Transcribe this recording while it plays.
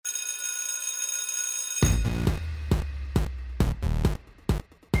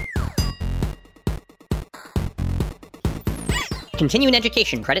Continuing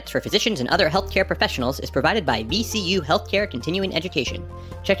education credits for physicians and other healthcare professionals is provided by VCU Healthcare Continuing Education.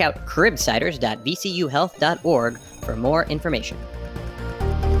 Check out cribsiders.vcuhealth.org for more information.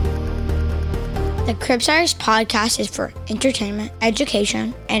 The Cribsiders podcast is for entertainment,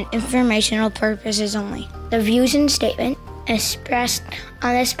 education, and informational purposes only. The views and statements expressed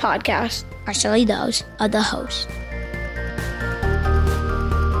on this podcast are solely those of the host.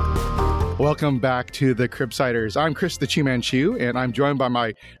 Welcome back to the Cribsiders. I'm Chris the Chi Man Chu, and I'm joined by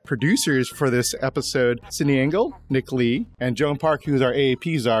my producers for this episode, Sydney Engel, Nick Lee, and Joan Park, who's our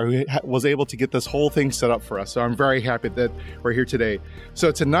AAP czar, who was able to get this whole thing set up for us. So I'm very happy that we're here today.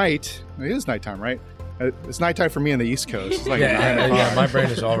 So tonight, it is nighttime, right? It's nighttime for me on the East Coast. It's like my brain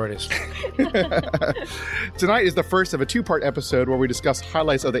is already Tonight is the first of a two-part episode where we discuss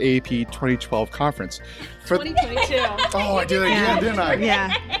highlights of the AAP 2012 conference. 2022. Oh, I did it again, didn't I?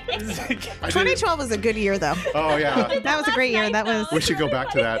 Yeah. 2012 was a good year, though. Oh, yeah. That was a great year. We should go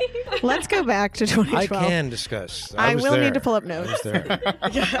back to that. Let's go back to 2012. I can discuss. I will need to pull up notes. I was there.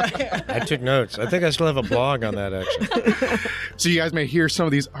 I took notes. I think I still have a blog on that, actually. So you guys may hear some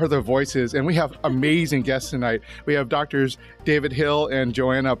of these other voices, and we have amazing guests tonight. We have Doctors David Hill and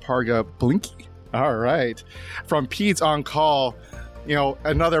Joanna Parga-Belinkie. All right. From PedsOnCall,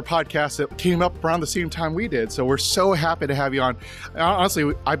 another podcast that came up around the same time we did. So we're so happy to have you on.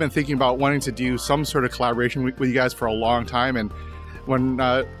 Honestly, I've been thinking about wanting to do some sort of collaboration with you guys for a long time. And when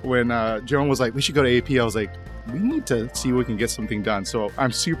Joan was like, we should go to AP, I was like, we need to see if we can get something done. So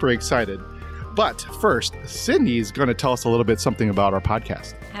I'm super excited. But first, Sydney's going to tell us a little bit something about our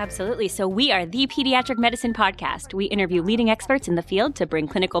podcast. Absolutely. So we are the Pediatric Medicine Podcast. We interview leading experts in the field to bring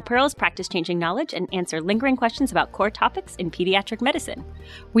clinical pearls, practice-changing knowledge, and answer lingering questions about core topics in pediatric medicine.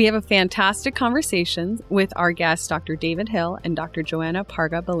 We have a fantastic conversation with our guests, Dr. David Hill and Dr. Joanna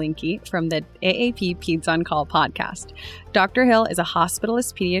Parga-Belinkie from the AAP PedsOnCall podcast. Dr. Hill is a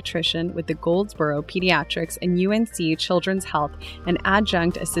hospitalist pediatrician with the Goldsboro Pediatrics and UNC Children's Health and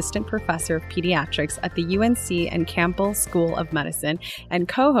adjunct assistant professor of pediatrics at the UNC and Campbell School of Medicine and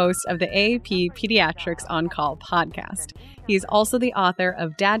co-host of the AAP Pediatrics On Call podcast. He is also the author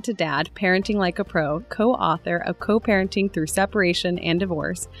of Dad to Dad, Parenting Like a Pro, co-author of Co-Parenting Through Separation and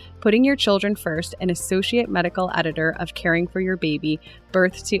Divorce, Putting Your Children First, and associate medical editor of Caring for Your Baby,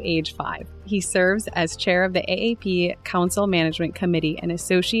 Birth to Age 5. He serves as chair of the AAP Council Management Committee and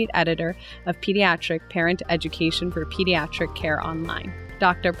associate editor of Pediatric Parent Education for Pediatric Care Online.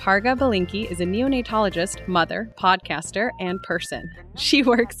 Dr. Parga-Belinkie is a neonatologist, mother, podcaster, and person. She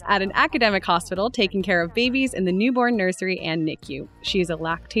works at an academic hospital taking care of babies in the newborn nursery and NICU. She is a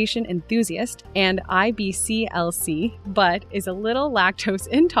lactation enthusiast and IBCLC, but is a little lactose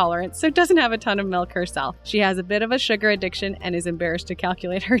intolerant, so doesn't have a ton of milk herself. She has a bit of a sugar addiction and is embarrassed to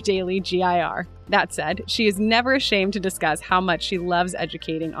calculate her daily GIR. That said, she is never ashamed to discuss how much she loves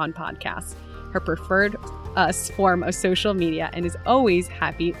educating on podcasts, her preferred form of social media, and is always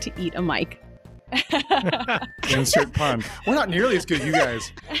happy to eat a mic. Insert pun. We're not nearly as good as you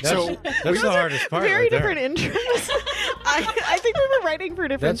guys. That's the hardest part. Very right different intros. I think we were writing for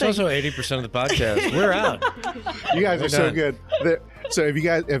different That's things. Also 80% of the podcast. We're out. You guys are so good. So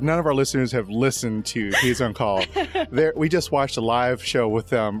if none of our listeners have listened to PedsOnCall, we just watched a live show with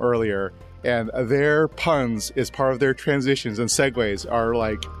them earlier, and their puns as part of their transitions and segues are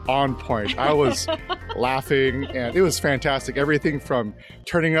like on point. I was laughing, and it was fantastic. Everything from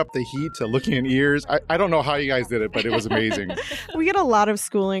turning up the heat to looking in ears. I don't know how you guys did it, but it was amazing. We get a lot of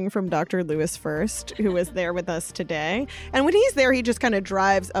schooling from Dr. Lewis First, who was there with us today. And when he's there, he just kind of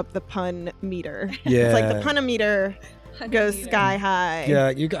drives up the pun meter. Yeah. It's like the pun-o-meter goes sky high.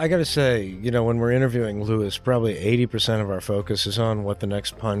 Yeah, I got to say, when we're interviewing Lewis, probably 80% of our focus is on what the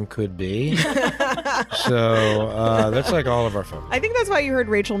next pun could be. So that's like all of our focus. I think that's why you heard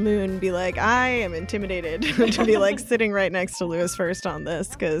Rachel Moon be like, I am intimidated to be like sitting right next to Lewis First on this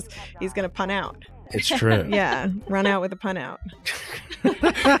because he's going to pun out. It's true. Yeah, run out with a pun out.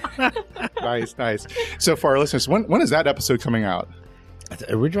 Nice. So for our listeners, when is that episode coming out?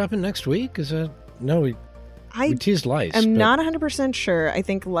 Are we dropping next week? We teased lice. I'm not 100% sure. I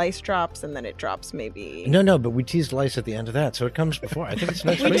think lice drops and then it drops maybe. No, but we teased lice at the end of that, so it comes before. I think it's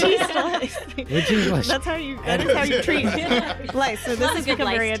next week. We teased lice. We teased lice. That is how you treat lice. So this has become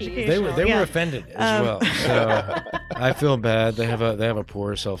very educational. They were offended as well. So I feel bad. They have a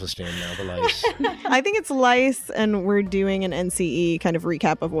poor self-esteem now, the lice. I think it's lice, and we're doing an NCE kind of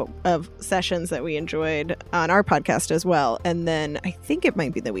recap of sessions that we enjoyed on our podcast as well. And then I think it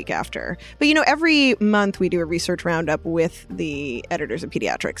might be the week after. But every month we do a research roundup with the editors of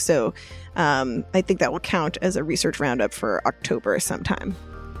Pediatrics. So I think that will count as a research roundup for October sometime.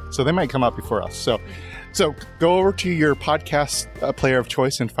 So they might come out before us. So So go over to your podcast player of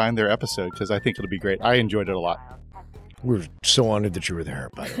choice and find their episode, because I think it'll be great. I enjoyed it a lot. We're so honored that you were there,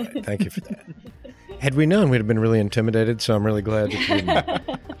 by the way. Thank you for that. Had we known, we'd have been really intimidated, so I'm really glad that you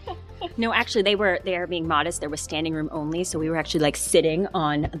didn't. No, actually, they are being modest. There was standing room only, so we were actually like sitting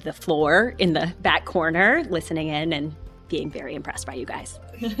on the floor in the back corner, listening in and being very impressed by you guys.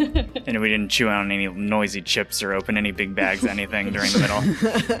 And we didn't chew on any noisy chips or open any big bags, anything during the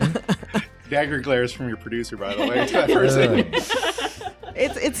middle. Dagger glares from your producer, by the way. That person.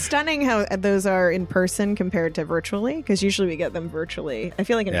 It's stunning how those are in person compared to virtually, because usually we get them virtually. I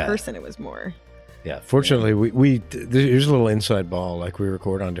feel like in person it was more. Yeah, fortunately, we here's a little inside ball. Like, we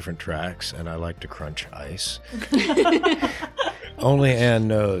record on different tracks, and I like to crunch ice. Only Ann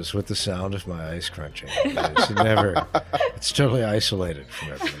knows what the sound of my ice crunching is. It's totally isolated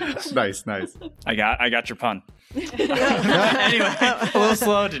from everyone else. Nice. I got your pun. Anyway, a little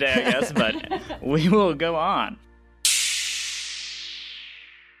slow today, I guess, but we will go on.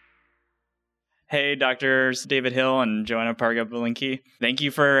 Hey, Drs. David Hill and Joanna Parga-Belinkie. Thank you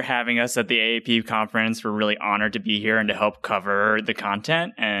for having us at the AAP conference. We're really honored to be here and to help cover the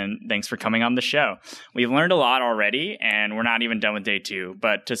content, and thanks for coming on the show. We've learned a lot already, and we're not even done with day 2.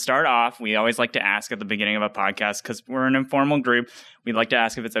 But to start off, we always like to ask at the beginning of a podcast, because we're an informal group, we'd like to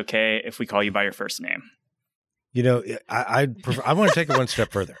ask if it's okay if we call you by your first name. You know, I want to take it one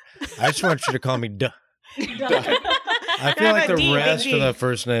step further. I just want you to call me Duh. I feel like the rest of the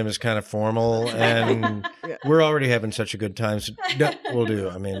first name is kind of formal, and we're already having such a good time. So we'll do.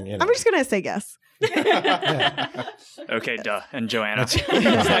 I mean, you know. I'm just gonna say yes. Okay, Duh. And Joanna, it's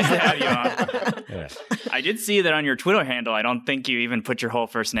nice to have you on. Yeah. I did see that on your Twitter handle. I don't think you even put your whole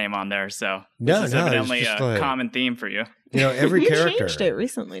first name on there, so this is evidently a common theme for you. You know, every character. You changed it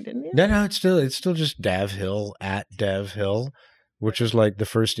recently, didn't you? No, it's still just Dav Hill at Dav Hill, which is like the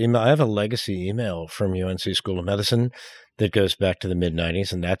first email. I have a legacy email from UNC School of Medicine that goes back to the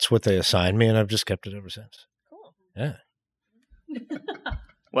mid-'90s, and that's what they assigned me, and I've just kept it ever since. Cool. Yeah.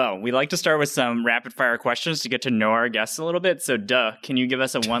 Well, we like to start with some rapid-fire questions to get to know our guests a little bit. So, Duh, can you give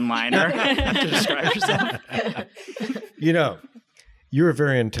us a one-liner to describe yourself? You know, you're a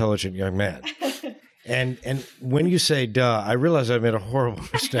very intelligent young man. And when you say duh, I realize I made a horrible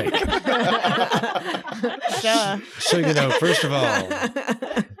mistake. Duh. So, you know, first of all,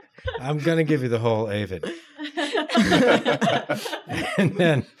 I'm going to give you the whole AVID. And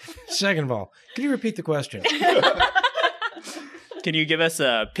then, second of all, can you repeat the question? Can you give us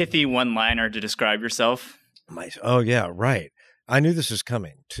a pithy one-liner to describe yourself? Oh, yeah, right. I knew this was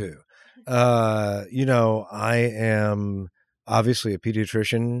coming, too. You know, I am obviously a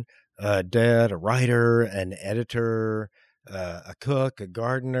pediatrician, a dad, a writer, an editor, a cook, a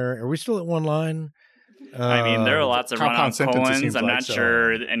gardener. Are we still at one line? I mean, there are lots of run-on colons. I'm not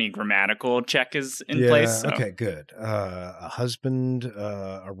sure any grammatical check is in place. So. Okay, good. A husband,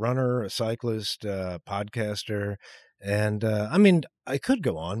 a runner, a cyclist, a podcaster. And I mean, I could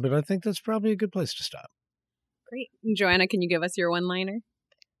go on, but I think that's probably a good place to stop. Great. Joanna, can you give us your one-liner?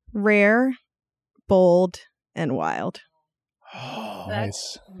 Rare, bold, and wild. Oh,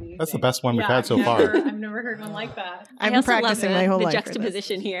 nice. That's the best one we've had so far. I've never heard one like that. I've been practicing my whole life. The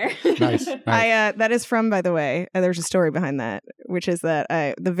juxtaposition here. Nice. That is from, by the way, there's a story behind that, which is that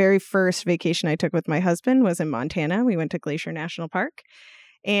the very first vacation I took with my husband was in Montana. We went to Glacier National Park.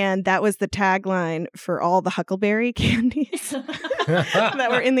 And that was the tagline for all the Huckleberry candies that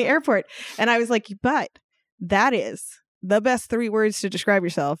were in the airport. And I was like, but that is the best 3 words to describe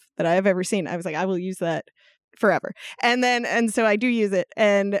yourself that I have ever seen. I was like, I will use that forever. And so I do use it.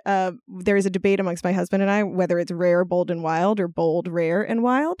 And there is a debate amongst my husband and I, whether it's rare, bold, and wild or bold, rare, and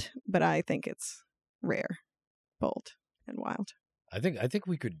wild. But I think it's rare, bold, and wild. I think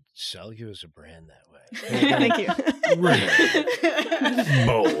we could sell you as a brand that way. Thank you. Rare,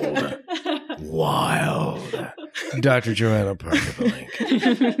 bold, wild. Dr. Joanna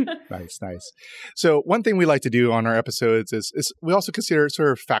Parga-Belinkie. Nice. So one thing we like to do on our episodes is we also consider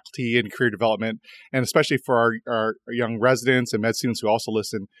sort of faculty and career development, and especially for our young residents and med students who also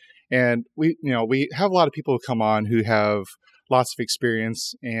listen. And we have a lot of people who come on who have lots of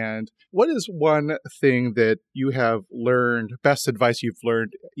experience. And what is one thing that you have learned, best advice you've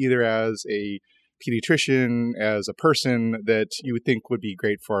learned, either as a pediatrician, as a person, that you would think would be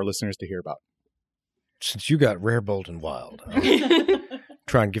great for our listeners to hear about? Since you got rare, bold, and wild, I'll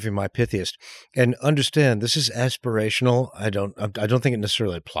try and give you my pithiest. And understand, this is aspirational. I don't think it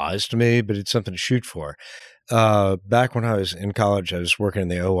necessarily applies to me, but it's something to shoot for. Back when I was in college, I was working in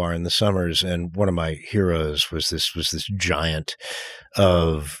the OR in the summers, and one of my heroes was this giant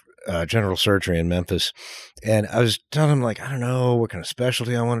of general surgery in Memphis. And I was telling him, like, I don't know what kind of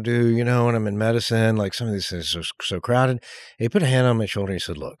specialty I want to do, you know, when I'm in medicine, like some of these things are so crowded. And he put a hand on my shoulder and he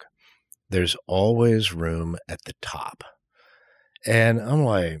said, look, there's always room at the top. And I'm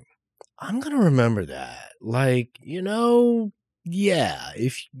like, I'm going to remember that. Like, you know, yeah,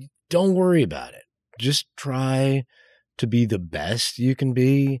 don't worry about it. Just try to be the best you can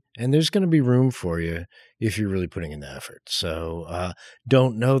be. And there's going to be room for you if you're really putting in the effort. So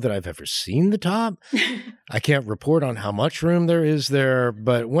don't know that I've ever seen the top. I can't report on how much room there is there,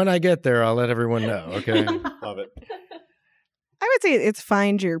 but when I get there, I'll let everyone know. Okay. Love it. I would say it's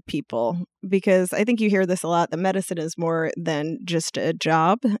find your people, because I think you hear this a lot. The medicine is more than just a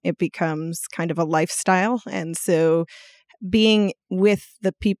job. It becomes kind of a lifestyle. And so being with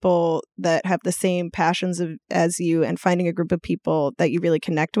the people that have the same passions as you and finding a group of people that you really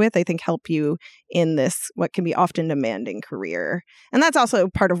connect with, I think help you in this, what can be often demanding career. And that's also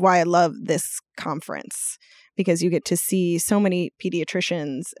part of why I love this conference, because you get to see so many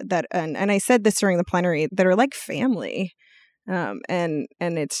pediatricians that, and I said this during the plenary, that are like family. And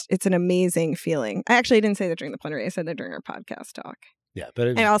it's an amazing feeling. I actually didn't say that during the plenary. I said that during our podcast talk. Yeah, but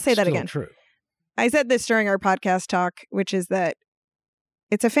and I'll say that again. True. I said this during our podcast talk, which is that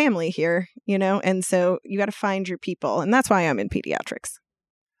it's a family here, you know, and so you got to find your people, and that's why I'm in pediatrics.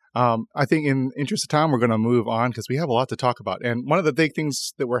 I think in interest of time, we're going to move on because we have a lot to talk about. And one of the big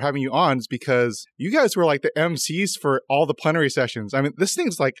things that we're having you on is because you guys were like the MCs for all the plenary sessions. I mean, this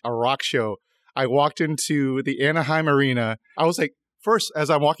thing's like a rock show. I walked into the Anaheim Arena. I was like, first, as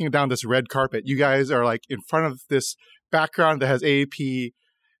I'm walking down this red carpet, you guys are like in front of this background that has AAP.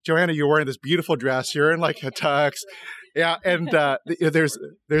 Joanna, you're wearing this beautiful dress. You're in like a tux. Yeah. And there's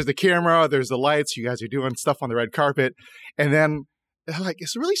the camera, there's the lights. You guys are doing stuff on the red carpet. And then like,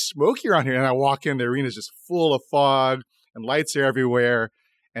 it's really smoky around here. And I walk in, the arena is just full of fog and lights are everywhere.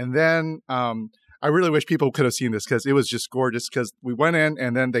 And then I really wish people could have seen this because it was just gorgeous, because we went in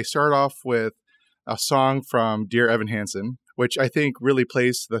and then they start off with a song from Dear Evan Hansen, which I think really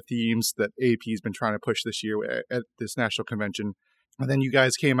plays the themes that AAP has been trying to push this year at this national convention. And then you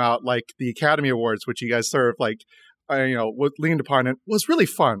guys came out like the Academy Awards, which you guys sort of like, leaned upon, and was really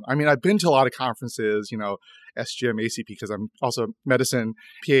fun. I mean, I've been to a lot of conferences, you know, SGM, ACP, because I'm also medicine,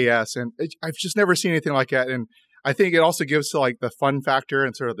 PAS, and I've just never seen anything like that. And I think it also gives to like the fun factor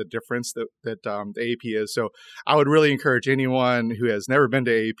and sort of the difference that the AAP is. So I would really encourage anyone who has never been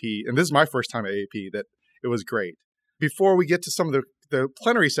to AAP, and this is my first time at AAP, that it was great. Before we get to some of the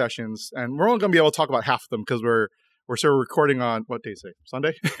plenary sessions, and we're only going to be able to talk about half of them because we're sort of recording on, what day is it?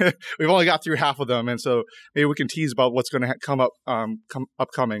 Sunday? We've only got through half of them, and so maybe we can tease about what's going to come up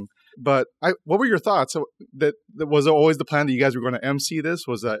upcoming. But what were your thoughts? So that was always the plan that you guys were going to MC this?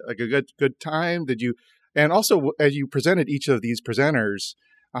 Was that like a good time? Did you? And also, as you presented each of these presenters,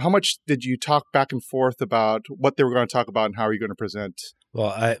 how much did you talk back and forth about what they were going to talk about and how are you going to present?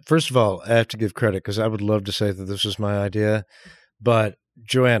 Well, first of all, I have to give credit because I would love to say that this was my idea, but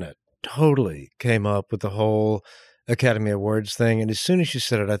Joanna totally came up with the whole Academy Awards thing. And as soon as she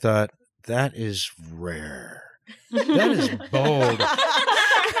said it, I thought, that is rare. That is bold.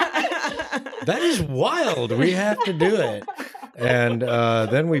 That is wild. We have to do it. And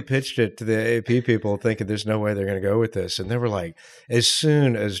then we pitched it to the AAP people thinking there's no way they're going to go with this. And they were like, as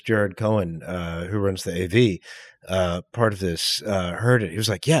soon as Jared Cohen, who runs the AV, part of this, heard it, he was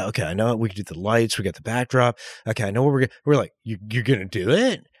like, yeah, okay, I know it. We can do the lights. We got the backdrop. Okay, I know what we're like, you're going to do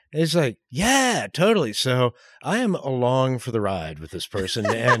it? And it's like, yeah, totally. So I am along for the ride with this person,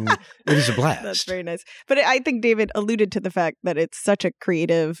 and it is a blast. That's very nice. But I think David alluded to the fact that it's such a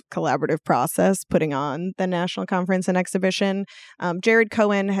creative, collaborative process putting on the National Conference and Exhibition. Jared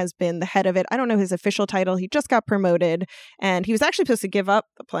Cohen has been the head of it. I don't know his official title. He just got promoted, and he was actually supposed to give up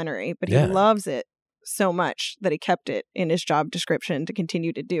the plenary, but he loves it so much that he kept it in his job description to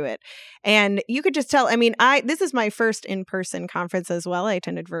continue to do it. And you could just tell, I mean, this is my first in-person conference as well. I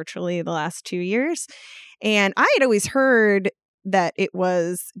attended virtually the last 2 years. And I had always heard that it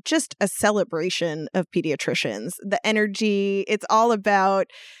was just a celebration of pediatricians. The energy, it's all about,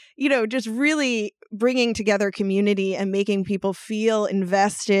 you know, just really bringing together community and making people feel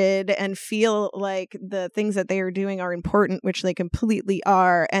invested and feel like the things that they are doing are important, which they completely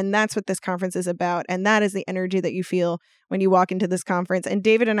are. And that's what this conference is about. And that is the energy that you feel when you walk into this conference. And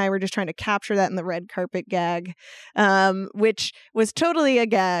David and I were just trying to capture that in the red carpet gag, which was totally a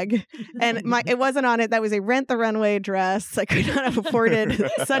gag. And it wasn't on it. That was a Rent the Runway dress. I could not have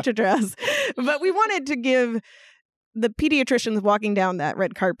afforded such a dress. But we wanted to give the pediatricians walking down that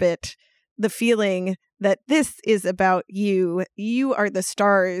red carpet the feeling that this is about you. You are the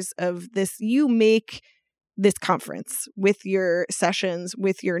stars of this. You make this conference with your sessions,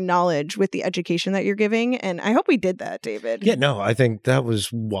 with your knowledge, with the education that you're giving. And I hope we did that, David. Yeah, no, I think that was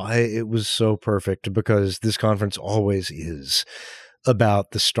why it was so perfect, because this conference always is about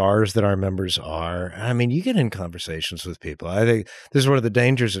the stars that our members are. I mean, you get in conversations with people. I think this is one of the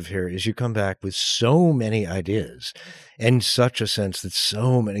dangers of here is you come back with so many ideas and such a sense that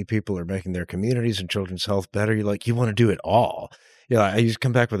so many people are making their communities and children's health better. You're like, you want to do it all. I used to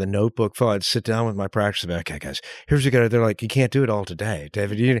come back with a notebook full. I'd sit down with my practice and be like, okay, guys, here's what you got. They're like, you can't do it all today,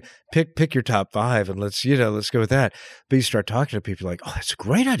 David. You pick your top 5 and let's go with that. But you start talking to people like, oh, that's a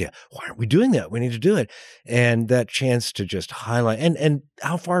great idea. Why aren't we doing that? We need to do it. And that chance to just highlight and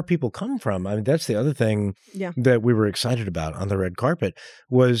how far people come from. I mean, that's the other thing that we were excited about on the red carpet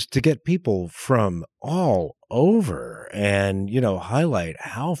was to get people from all over and, highlight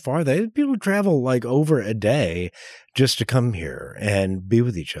how far people travel like over a day just to come here and be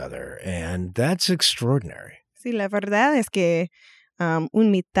with each other. And that's extraordinary. Sí, la verdad es que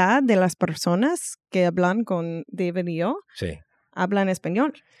un mitad de las personas que hablan con David y yo hablan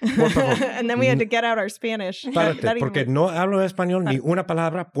español. And then we had to get out our Spanish. Párate, porque no hablo español ni una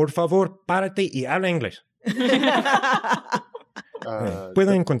palabra. Por favor, párate y habla inglés.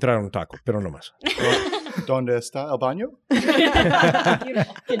 Puedo encontrar un taco, pero no más. ¿Dónde está el baño?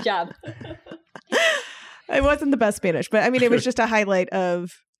 Good job. It wasn't the best Spanish, but I mean, it was just a highlight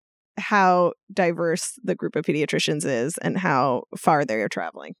of how diverse the group of pediatricians is and how far they are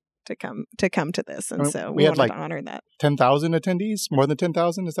traveling to come to this. And so we wanted to honor that. 10,000 attendees? More than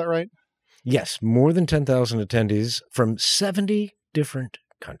 10,000, is that right? Yes, more than 10,000 attendees from 70 different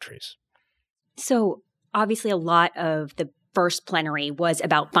countries. So obviously a lot of the first plenary was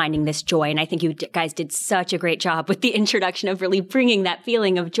about finding this joy. And I think you guys did such a great job with the introduction of really bringing that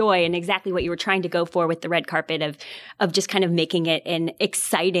feeling of joy and exactly what you were trying to go for with the red carpet of just kind of making it an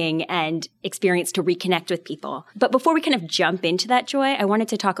exciting and experience to reconnect with people. But before we kind of jump into that joy, I wanted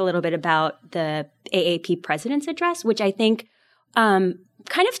to talk a little bit about the AAP President's Address, which I think kind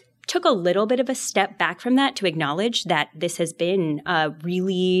of took a little bit of a step back from that to acknowledge that this has been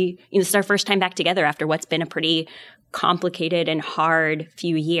really, this is our first time back together after what's been a pretty complicated and hard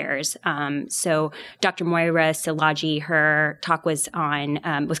few years. So Dr. Moira Silaji, her talk was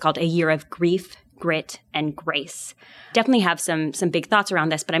called A Year of Grief, Grit, and Grace. Definitely have some big thoughts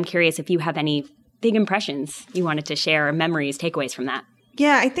around this, but I'm curious if you have any big impressions you wanted to share or memories, takeaways from that.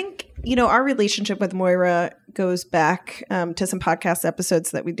 Yeah, I think, our relationship with Moira goes back to some podcast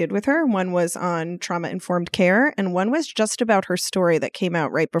episodes that we did with her. One was on trauma-informed care, and one was just about her story that came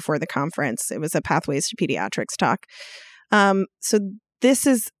out right before the conference. It was a Pathways to Pediatrics talk. So this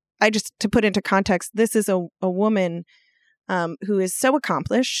is, to put into context, this is a woman who is so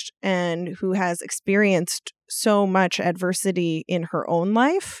accomplished and who has experienced so much adversity in her own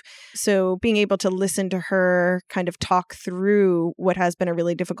life. So being able to listen to her kind of talk through what has been a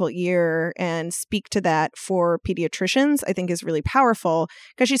really difficult year and speak to that for pediatricians, I think is really powerful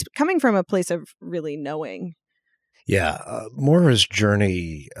because she's coming from a place of really knowing. Yeah. Moira's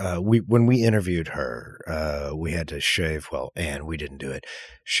journey, when we interviewed her, we had to shave, and we didn't do it,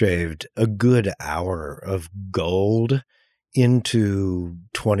 shaved a good hour of gold into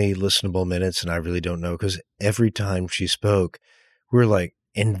 20 listenable minutes. And I really don't know, because every time she spoke, we were like,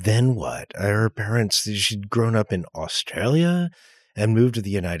 and then what? Her parents, she'd grown up in Australia and moved to the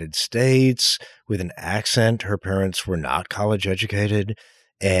United States with an accent. Her parents were not college educated.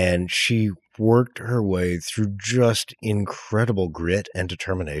 And she worked her way through just incredible grit and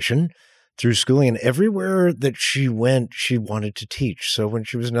determination through schooling. And everywhere that she went, she wanted to teach. So when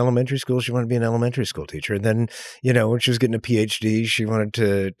she was in elementary school, she wanted to be an elementary school teacher. And then, when she was getting a PhD, she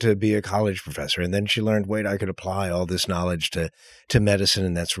wanted to be a college professor. And then she learned, wait, I could apply all this knowledge to medicine.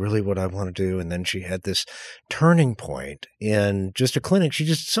 And that's really what I want to do. And then she had this turning point in just a clinic.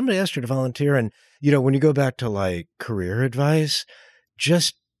 Somebody asked her to volunteer. And, when you go back to like career advice,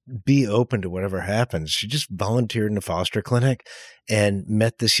 just be open to whatever happens. She just volunteered in a foster clinic and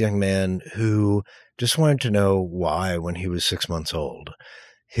met this young man who just wanted to know why, when he was 6 months old,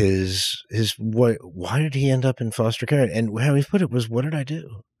 why did he end up in foster care? And how he put it was, what did I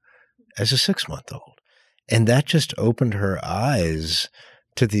do as a 6-month-old? And that just opened her eyes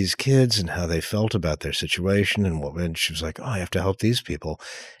to these kids and how they felt about their situation and she was like, oh, I have to help these people.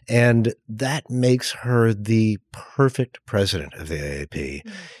 And that makes her the perfect president of the AAP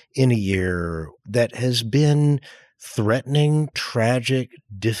in a year that has been threatening, tragic,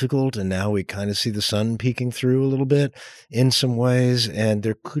 difficult, and now we kind of see the sun peeking through a little bit in some ways, and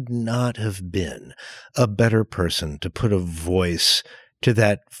there could not have been a better person to put a voice to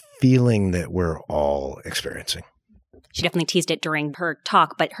that feeling that we're all experiencing. She definitely teased it during her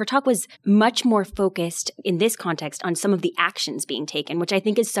talk, but her talk was much more focused in this context on some of the actions being taken, which I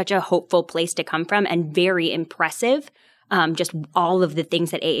think is such a hopeful place to come from and very impressive. Just all of the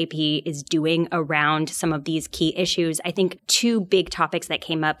things that AAP is doing around some of these key issues. I think two big topics that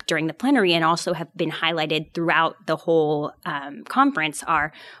came up during the plenary and also have been highlighted throughout the whole conference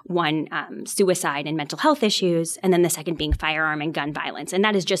are one, suicide and mental health issues, and then the second being firearm and gun violence. And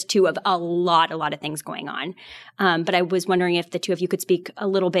that is just two of a lot of things going on. But I was wondering if the two of you could speak a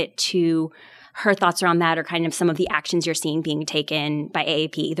little bit to her thoughts around that or kind of some of the actions you're seeing being taken by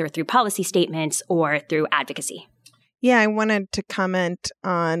AAP, either through policy statements or through advocacy. Yeah, I wanted to comment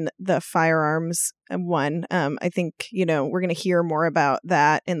on the firearms one. I think, we're going to hear more about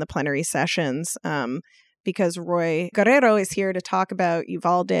that in the plenary sessions because Roy Guerrero is here to talk about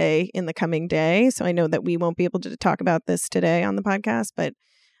Uvalde in the coming day. So I know that we won't be able to talk about this today on the podcast, but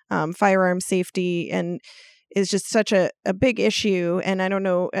firearm safety is just such a big issue. And I don't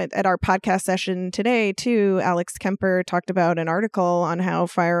know, at our podcast session today, too, Alex Kemper talked about an article on how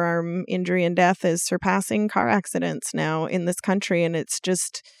firearm injury and death is surpassing car accidents now in this country. And it's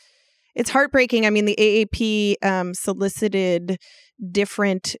heartbreaking. I mean, the AAP solicited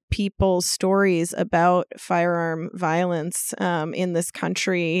different people's stories about firearm violence in this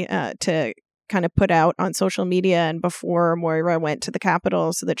country to kind of put out on social media and before Moira went to the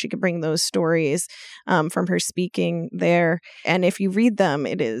Capitol so that she could bring those stories from her speaking there. And if you read them,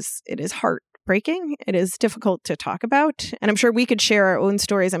 it is heartbreaking. It is difficult to talk about. And I'm sure we could share our own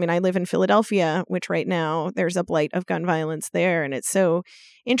stories. I mean, I live in Philadelphia, which right now there's a blight of gun violence there. And it's so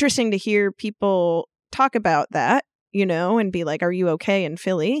interesting to hear people talk about that, and be like, are you okay in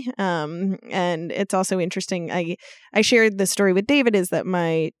Philly? And it's also interesting. I shared the story with David is that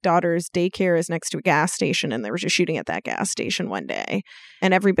my daughter's daycare is next to a gas station and there was a shooting at that gas station one day.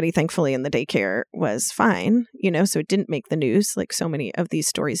 And everybody, thankfully, in the daycare was fine, so it didn't make the news like so many of these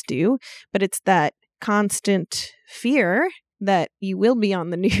stories do. But it's that constant fear that you will be on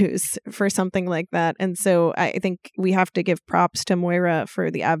the news for something like that. And so I think we have to give props to Moira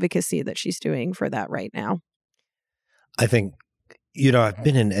for the advocacy that she's doing for that right now. I think, I've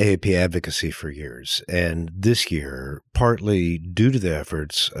been in AAP advocacy for years, and this year, partly due to the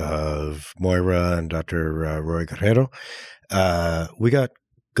efforts of Moira and Dr. Roy Guerrero, we got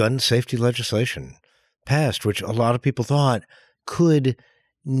gun safety legislation passed, which a lot of people thought could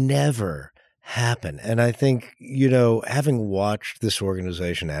never happen. And I think, having watched this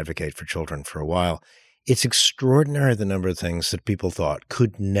organization advocate for children for a while, it's extraordinary the number of things that people thought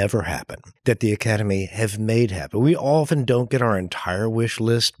could never happen, that the Academy have made happen. We often don't get our entire wish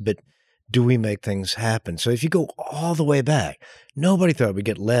list, but do we make things happen? So if you go all the way back, nobody thought we'd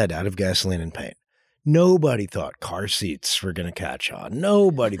get lead out of gasoline and paint. Nobody thought car seats were going to catch on.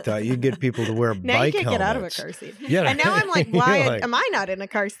 Nobody thought you'd get people to wear now bike helmets. Now you can't get out of a car seat. Yeah, and now I'm like, why am I not in a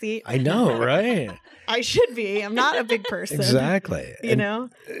car seat? I know, right? I should be. I'm not a big person. Exactly.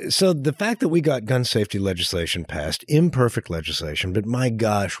 So the fact that we got gun safety legislation passed, imperfect legislation, but my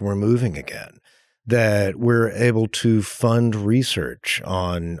gosh, we're moving again. That we're able to fund research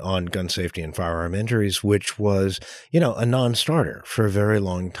on gun safety and firearm injuries, which was, a non-starter for a very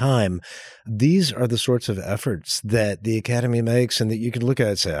long time. These are the sorts of efforts that the Academy makes and that you can look at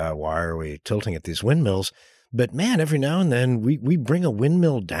and say, why are we tilting at these windmills? But man, every now and then we bring a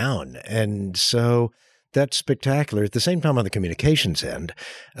windmill down. And so that's spectacular. At the same time, on the communications end,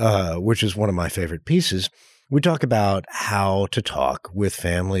 which is one of my favorite pieces, we talk about how to talk with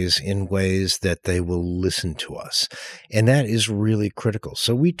families in ways that they will listen to us. And that is really critical.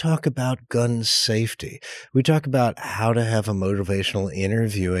 So we talk about gun safety. We talk about how to have a motivational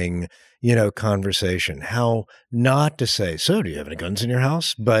interviewing, conversation, how not to say, so do you have any guns in your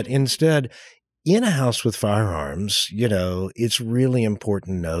house? But instead, in a house with firearms, it's really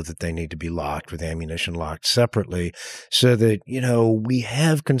important to know that they need to be locked with ammunition locked separately so that, we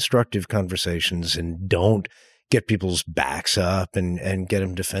have constructive conversations and don't get people's backs up and get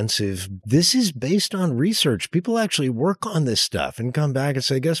them defensive. This is based on research. People actually work on this stuff and come back and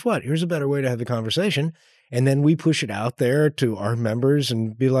say, guess what? Here's a better way to have the conversation. And then we push it out there to our members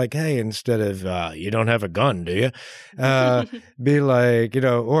and be like, hey, instead of, you don't have a gun, do you? Be like,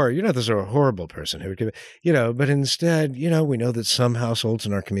 or, this is a horrible person who would give it, but instead, we know that some households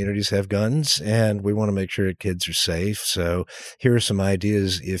in our communities have guns and we want to make sure that kids are safe. So here are some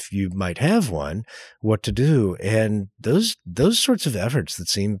ideas if you might have one, what to do. And those sorts of efforts that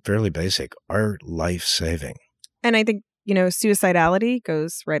seem fairly basic are life-saving. And I think, suicidality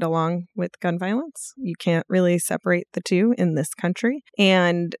goes right along with gun violence. You can't really separate the two in this country.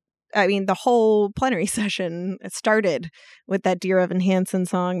 And the whole plenary session started with that Dear Evan Hansen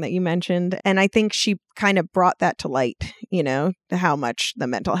song that you mentioned. And I think she kind of brought that to light, how much the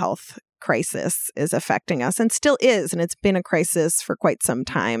mental health crisis is affecting us and still is. And it's been a crisis for quite some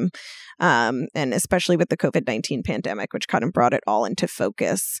time. And especially with the COVID-19 pandemic, which kind of brought it all into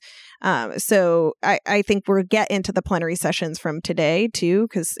focus. So I think we'll get into the plenary sessions from today, too,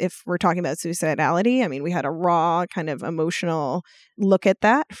 because if we're talking about suicidality, we had a raw kind of emotional look at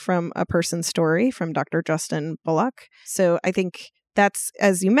that from a person's story from Dr. Justin Bullock. So I think that's,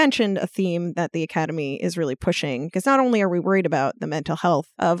 as you mentioned, a theme that the Academy is really pushing, because not only are we worried about the mental health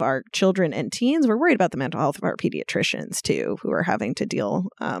of our children and teens, we're worried about the mental health of our pediatricians, too, who are having to deal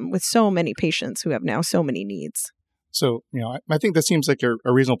with so many patients who have now so many needs. So, I think that seems like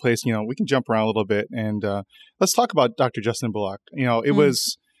a reasonable place. We can jump around a little bit and let's talk about Dr. Justin Bullock.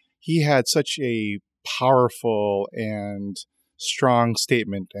 He had such a powerful and strong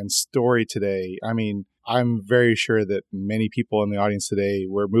statement and story today. I'm very sure that many people in the audience today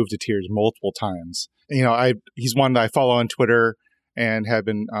were moved to tears multiple times. He's one that I follow on Twitter and have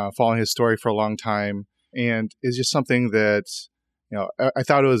been following his story for a long time. And it's just something that, I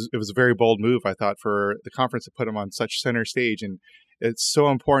thought it was a very bold move, I thought, for the conference to put him on such center stage. And it's so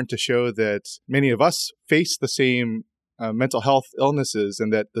important to show that many of us face the same mental health illnesses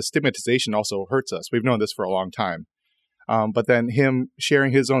and that the stigmatization also hurts us. We've known this for a long time. But then him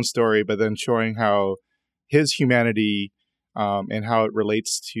sharing his own story, but then showing how his humanity and how it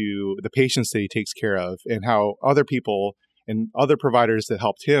relates to the patients that he takes care of and how other people and other providers that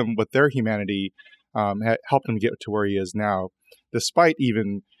helped him with their humanity helped him get to where he is now, despite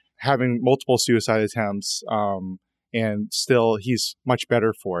even having multiple suicide attempts, and still he's much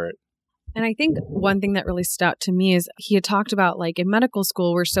better for it. And I think one thing that really stuck to me is he had talked about, like, in medical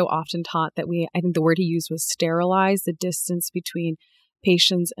school, we're so often taught that I think the word he used was sterilize the distance between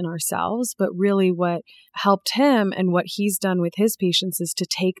patients and ourselves. But really what helped him and what he's done with his patients is to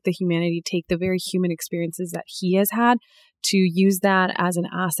take the humanity, take the very human experiences that he has had, to use that as an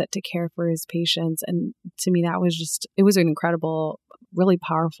asset to care for his patients. And to me, it was an incredible, really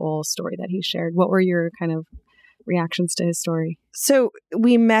powerful story that he shared. What were your kind of reactions to his story? So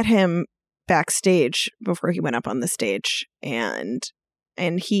we met him backstage before he went up on the stage, and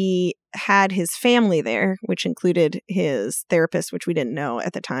he had his family there, which included his therapist, which we didn't know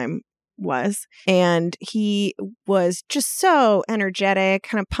at the time was. And he was just so energetic,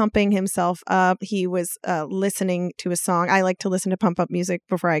 kind of pumping himself up. He was listening to a song. I like to listen to pump up music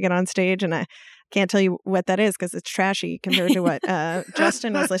before I get on stage, and I can't tell you what that is because it's trashy compared to what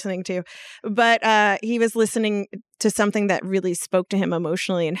Justin was listening to. But he was listening to something that really spoke to him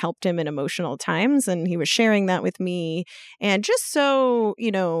emotionally and helped him in emotional times. And he was sharing that with me. And just so,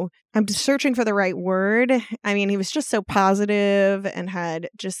 I'm searching for the right word. He was just so positive and had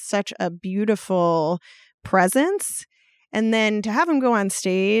just such a beautiful presence. And then to have him go on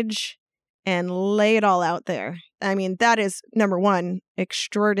stage and lay it all out there. That is, number one,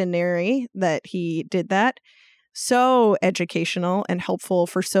 extraordinary that he did that. So educational and helpful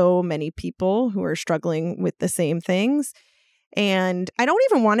for so many people who are struggling with the same things. And I don't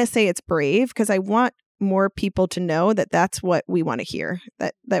even want to say it's brave, because I want more people to know that that's what we want to hear,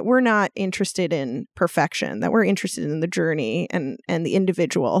 that we're not interested in perfection, that we're interested in the journey and the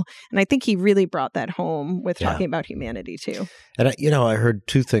individual. And I think he really brought that home with talking about humanity too. And I heard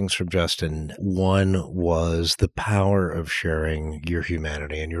two things from Justin. One was the power of sharing your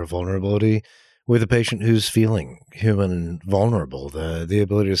humanity and your vulnerability with a patient who's feeling human and vulnerable. The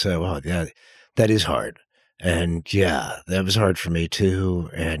ability to say, "Wow, yeah, that is hard. And yeah, that was hard for me too.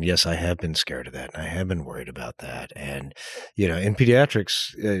 And yes, I have been scared of that. And I have been worried about that." And, in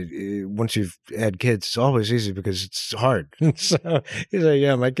pediatrics, once you've had kids, it's always easy because it's hard. So he's like,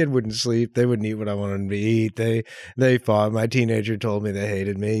 yeah, my kid wouldn't sleep. They wouldn't eat what I wanted them to eat. They fought. My teenager told me they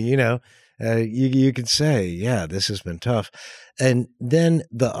hated me. You could say, yeah, this has been tough. And then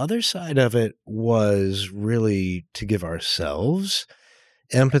the other side of it was really to give ourselves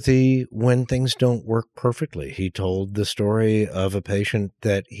empathy when things don't work perfectly. He told the story of a patient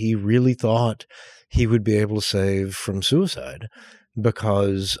that he really thought he would be able to save from suicide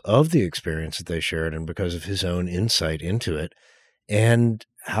because of the experience that they shared and because of his own insight into it, and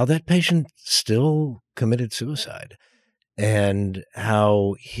how that patient still committed suicide, and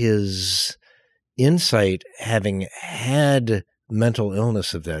how his insight, having had mental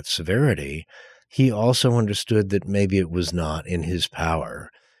illness of that severity, he also understood that maybe it was not in his power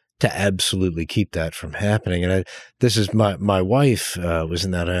to absolutely keep that from happening. And this is my wife was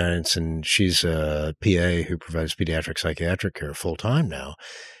in that audience, and she's a PA who provides pediatric psychiatric care full time now.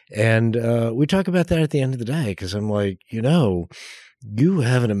 And we talk about that at the end of the day, because I'm like, you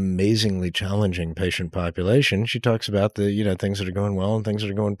have an amazingly challenging patient population. She talks about the, things that are going well and things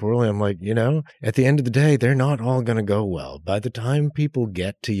that are going poorly. I'm like, at the end of the day, they're not all going to go well. By the time people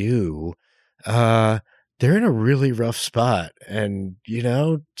get to you, they're in a really rough spot. And,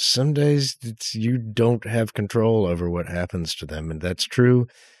 some days you don't have control over what happens to them. And that's true.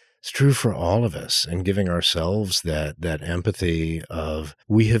 It's true for all of us, and giving ourselves that empathy of,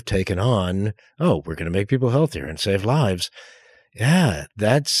 we have taken on, we're going to make people healthier and save lives. Yeah,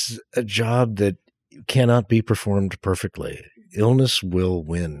 that's a job that cannot be performed perfectly. Illness will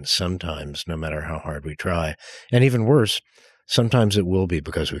win sometimes, no matter how hard we try. And even worse, sometimes it will be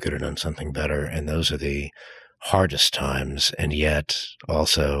because we could have done something better. And those are the hardest times. And yet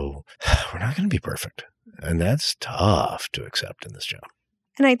also, we're not going to be perfect. And that's tough to accept in this job.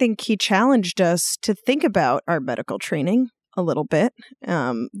 And I think he challenged us to think about our medical training a little bit,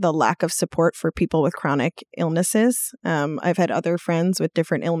 the lack of support for people with chronic illnesses. I've had other friends with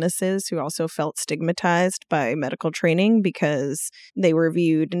different illnesses who also felt stigmatized by medical training because they were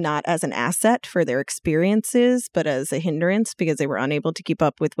viewed not as an asset for their experiences, but as a hindrance because they were unable to keep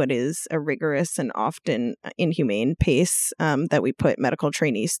up with what is a rigorous and often inhumane pace that we put medical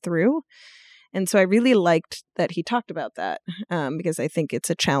trainees through. And so I really liked that he talked about that because I think it's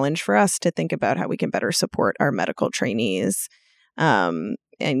a challenge for us to think about how we can better support our medical trainees. And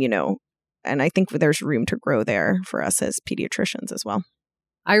I think there's room to grow there for us as pediatricians as well.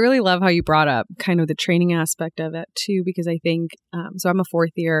 I really love how you brought up kind of the training aspect of it too, because I think, so I'm a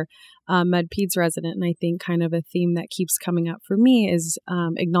fourth year med peds resident, and I think kind of a theme that keeps coming up for me is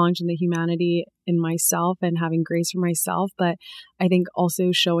acknowledging the humanity in myself and having grace for myself. But I think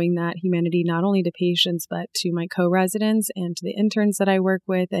also showing that humanity not only to patients, but to my co-residents and to the interns that I work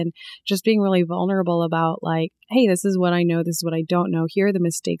with, and just being really vulnerable about like, hey, this is what I know, this is what I don't know. Here are the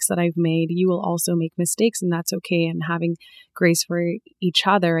mistakes that I've made. You will also make mistakes, and that's okay. And having grace for each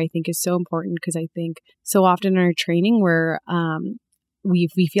other, I think, is so important, because I think so often in our training we're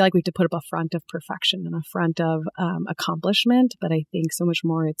we feel like we have to put up a front of perfection and a front of accomplishment. But I think so much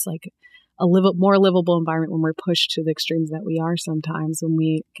more it's like a more livable environment when we're pushed to the extremes that we are sometimes, when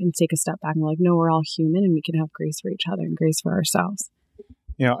we can take a step back and we're like, no, we're all human and we can have grace for each other and grace for ourselves.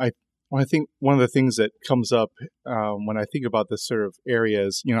 I think one of the things that comes up when I think about this sort of area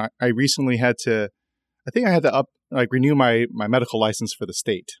is, I recently had to renew my medical license for the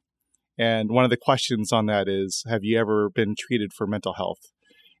state. And one of the questions on that is, have you ever been treated for mental health?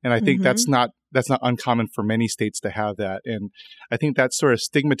 And I think that's not uncommon for many states to have that. And I think that sort of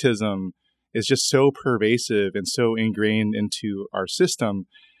stigmatism is just so pervasive and so ingrained into our system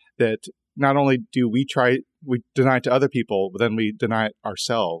that not only do we deny it to other people, but then we deny it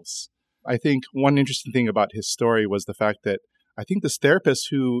ourselves. I think one interesting thing about his story was the fact that I think this therapist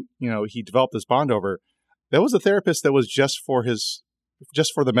who, he developed this bond over, that was a therapist that was just for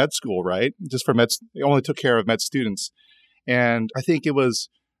the med school, right? Just for meds, he only took care of med students. And I think it was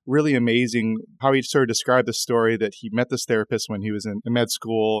really amazing how he sort of described the story that he met this therapist when he was in med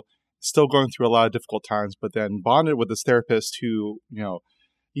school, still going through a lot of difficult times, but then bonded with this therapist who,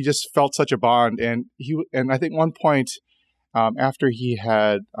 he just felt such a bond. And I think one point after he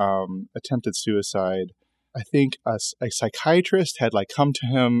had attempted suicide, I think a psychiatrist had come to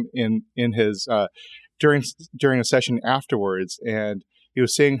him in his during a session afterwards, and he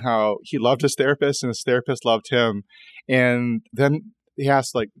was saying how he loved his therapist and his therapist loved him. And then he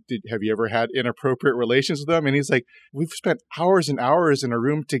asked, have you ever had inappropriate relations with them? And he's like, we've spent hours and hours in a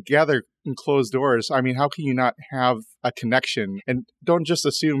room together in closed doors. I mean, how can you not have a connection? And don't just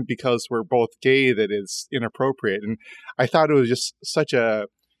assume because we're both gay that it's inappropriate. And I thought it was just such a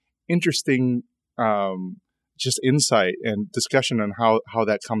interesting just insight and discussion on how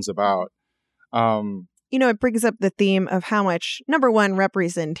that comes about. It brings up the theme of how much, number one,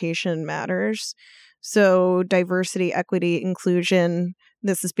 representation matters. So diversity, equity, inclusion,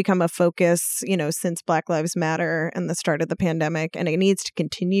 this has become a focus, since Black Lives Matter and the start of the pandemic, and it needs to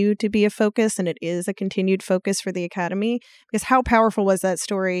continue to be a focus, and it is a continued focus for the Academy, because how powerful was that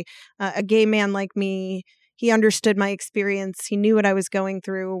story? A gay man like me, he understood my experience. He knew what I was going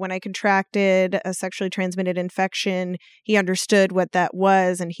through. When I contracted a sexually transmitted infection, he understood what that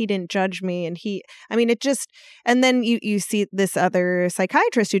was, and he didn't judge me. And and then you see this other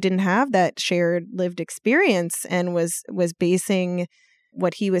psychiatrist who didn't have that shared lived experience and was basing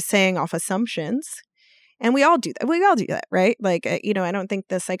what he was saying off assumptions. And we all do that. We all do that, right? I don't think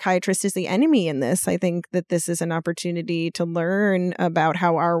the psychiatrist is the enemy in this. I think that this is an opportunity to learn about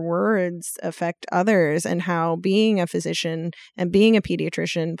how our words affect others and how being a physician and being a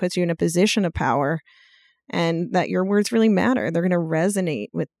pediatrician puts you in a position of power. and that your words really matter. They're going to resonate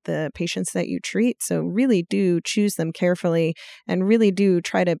with the patients that you treat. So really do choose them carefully and really do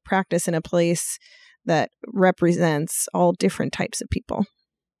try to practice in a place that represents all different types of people.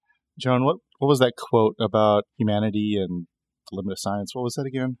 Joan, what was that quote about humanity and the limit of science? What was that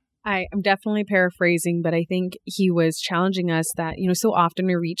again? I'm definitely paraphrasing, but I think he was challenging us that, so often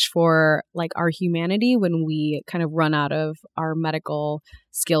we reach for like our humanity when we kind of run out of our medical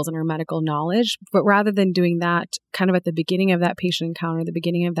skills and our medical knowledge. But rather than doing that kind of at the beginning of that patient encounter, the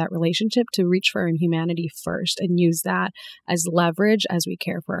beginning of that relationship, to reach for our humanity first and use that as leverage as we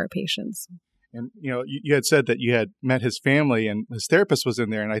care for our patients. And, you had said that you had met his family and his therapist was in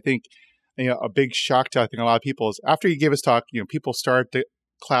there. And I think, a big shock to, I think, a lot of people is after he gave his talk, people started to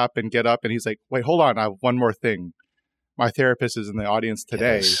clap and get up, and he's like, wait, hold on, I have one more thing. My therapist is in the audience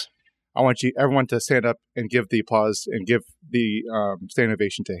today. Yes. I want everyone to stand up and give the applause and give the standing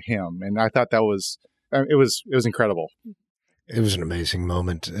ovation to him. And I thought that was, it was incredible. It was an amazing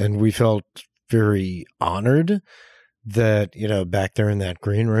moment. And we felt very honored that, back there in that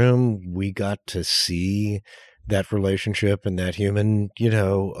green room, we got to see that relationship and that human,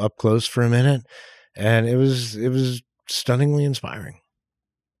 up close for a minute. And it was stunningly inspiring.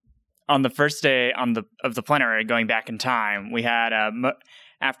 On the first day of the plenary, going back in time, we had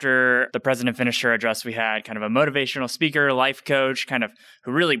after the president finished her address, we had kind of a motivational speaker, life coach, kind of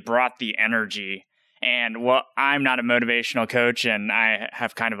who really brought the energy. And I'm not a motivational coach, and I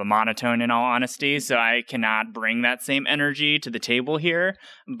have kind of a monotone, in all honesty, so I cannot bring that same energy to the table here.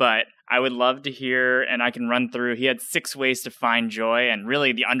 But I would love to hear, and I can run through. He had 6 ways to find joy, and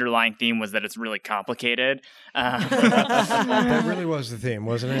really the underlying theme was that it's really complicated. That really was the theme,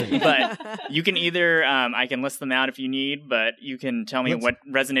 wasn't it? But you can either, I can list them out if you need, but you can tell me what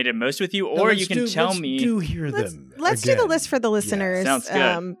resonated most with you, or you can tell me. Let's do the list for the listeners. Yeah,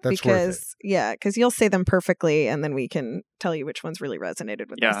 sounds good. Because you'll say them perfectly, and then we can tell you which ones really resonated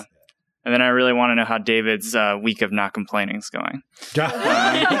with us. And then I really want to know how David's week of not complaining is going.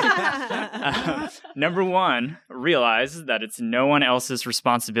 Number 1, realize that it's no one else's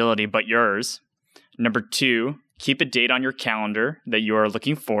responsibility but yours. Number 2, keep a date on your calendar that you are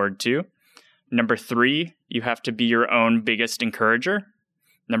looking forward to. Number 3, you have to be your own biggest encourager.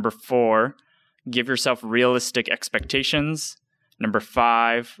 Number 4, give yourself realistic expectations. Number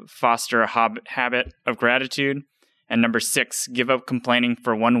 5, foster a habit of gratitude. And number 6, give up complaining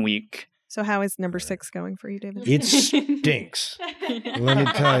for 1 week. So how is number 6 going for you, David? It stinks. Let me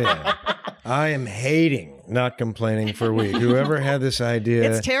tell you. I am hating not complaining for a week. Whoever had this idea.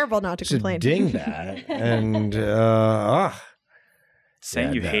 It's terrible not to complain. Ding that. And,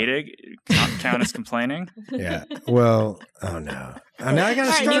 saying you hate it count as complaining? Yeah. Well, oh no. Now I got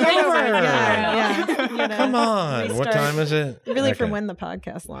to start over. Yeah. Come on. What time is it? Really, from when the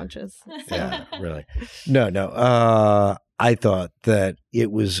podcast launches. Yeah, really. No. I thought that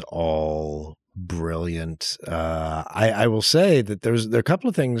it was all brilliant. I will say that there are a couple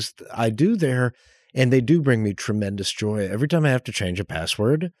of things I do there, and they do bring me tremendous joy. Every time I have to change a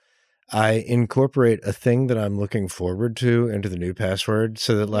password, I incorporate a thing that I'm looking forward to into the new password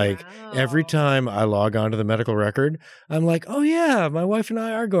so that every time I log on to the medical record, I'm like, oh yeah, my wife and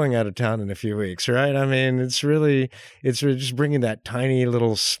I are going out of town in a few weeks, right? I mean, it's really just bringing that tiny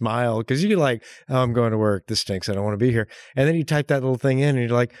little smile because you're like, oh, I'm going to work. This stinks. I don't want to be here. And then you type that little thing in and you're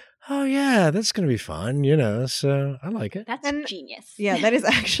like, oh yeah, that's going to be fun, so I like it. That's genius. Yeah, that is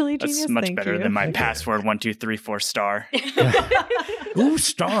actually genius. That's much better than my password 1234 star. Ooh,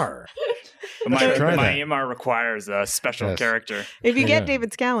 star. My EMR requires a special character. If you get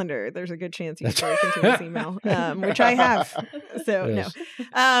David's calendar, there's a good chance you can break into his email, which I have. So yes.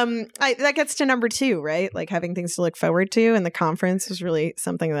 No. That gets to number 2, right? Like having things to look forward to. And the conference was really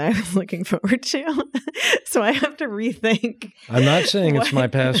something that I was looking forward to. So I have to rethink. I'm not saying it's my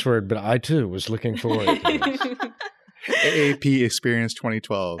password, but I too was looking forward to it. AAP Experience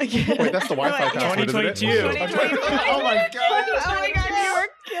 2012. Wait, that's the Wi-Fi password, 2022. isn't it? Oh my god! You are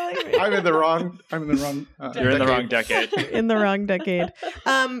killing me. I'm in the wrong. You're in the wrong decade. In the wrong decade.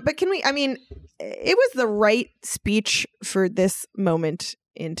 But it was the right speech for this moment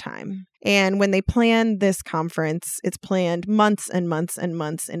in time. And when they plan this conference, it's planned months and months and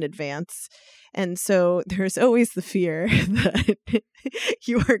months in advance. And so there's always the fear that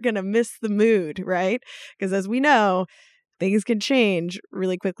you are going to miss the mood, right? Because as we know, things can change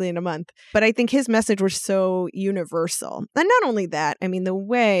really quickly in a month. But I think his message was so universal. And not only that, I mean, the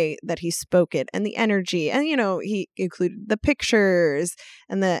way that he spoke it and the energy, and, he included the pictures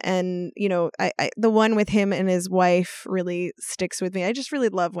and the one with him and his wife really sticks with me. I just really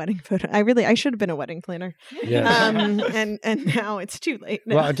love wedding photos. I should have been a wedding planner. Yes. And now it's too late.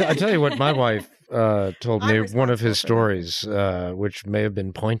 Well, I tell you what, my wife told me one of his stories, which may have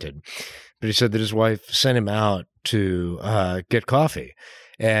been pointed, but he said that his wife sent him out to get coffee,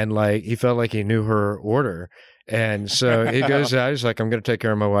 and he felt like he knew her order. And so he goes out, he's like, I'm going to take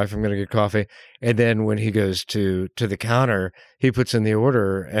care of my wife, I'm going to get coffee. And then when he goes to the counter, he puts in the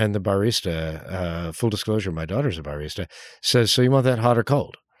order, and the barista, full disclosure, my daughter's a barista, says, so you want that hot or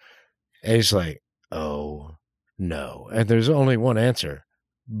cold? And he's like, oh, no. And there's only one answer.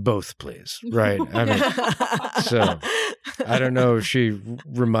 Both, please. Right. I mean, so I don't know if she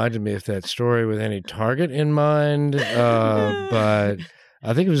reminded me of that story with any target in mind, but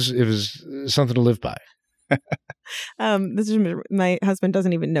I think it was something to live by. My husband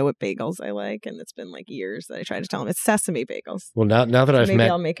doesn't even know what bagels I like, and it's been years that I try to tell him it's sesame bagels. Well, now that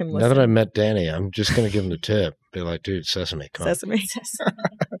I'll make him listen. Now that I've met Danny, I'm just going to give him the tip. Be like, dude, sesame. Sesame.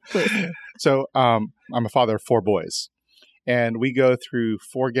 So I'm a father of 4 boys. And we go through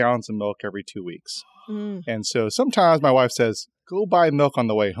 4 gallons of milk every 2 weeks. And so sometimes my wife says, go buy milk on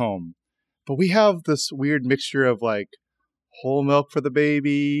the way home. But we have this weird mixture of whole milk for the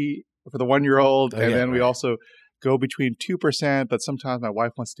baby, for the 1-year-old. We also go between 2%, but sometimes my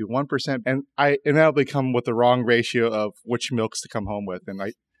wife wants to do 1%. And I inevitably come with the wrong ratio of which milks to come home with.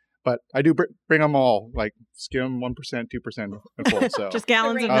 But I do bring them all, skim 1%, 2%, and full. So just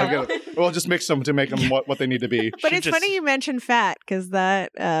gallons of milk. We'll just mix them to make them what they need to be. But it's funny you mentioned fat, because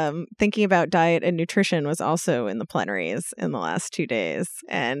that thinking about diet and nutrition was also in the plenaries in the last 2 days.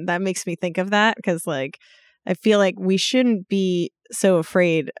 And that makes me think of that, because I feel like we shouldn't be so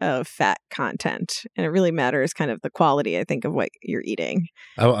afraid of fat content. And it really matters kind of the quality, I think, of what you're eating.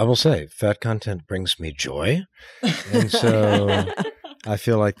 I will say fat content brings me joy. And so I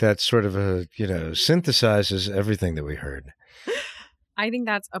feel like that sort of synthesizes everything that we heard. I think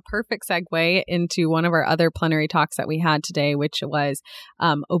that's a perfect segue into one of our other plenary talks that we had today, which was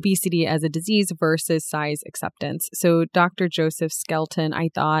obesity as a disease versus size acceptance. So Dr. Joseph Skelton, I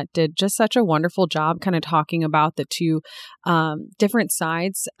thought, did just such a wonderful job kind of talking about the two different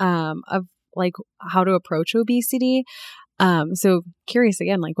sides of how to approach obesity. So curious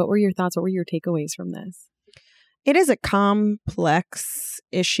again, what were your thoughts? What were your takeaways from this? It is a complex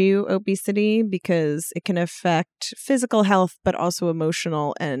issue, obesity, because it can affect physical health, but also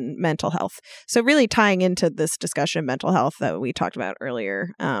emotional and mental health. So really tying into this discussion of mental health that we talked about earlier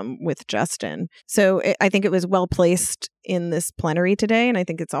with Justin. So I think it was well placed in this plenary today. And I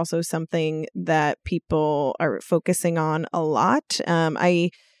think it's also something that people are focusing on a lot.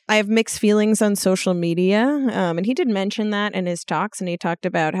 I have mixed feelings on social media, and he did mention that in his talks, and he talked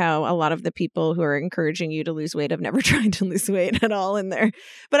about how a lot of the people who are encouraging you to lose weight have never tried to lose weight at all in there.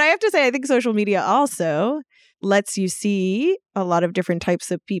 But I have to say, I think social media also lets you see a lot of different types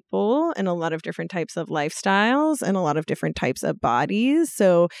of people and a lot of different types of lifestyles and a lot of different types of bodies.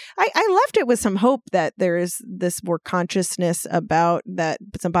 So I left it with some hope that there is this more consciousness about that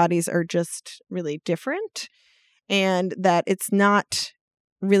some bodies are just really different, and that it's not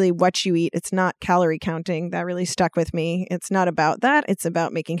really what you eat. It's not calorie counting. That really stuck with me. It's not about that. It's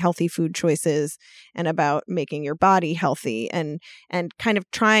about making healthy food choices and about making your body healthy and kind of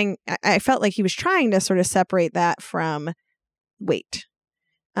trying. I felt like he was trying to sort of separate that from weight.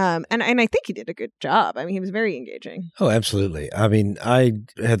 And I think he did a good job. I mean, he was very engaging. Oh, absolutely. I mean, I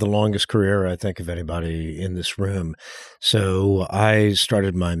had the longest career, I think, of anybody in this room. So I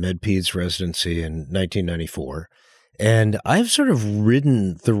started my med-peds residency in 1994. And I've sort of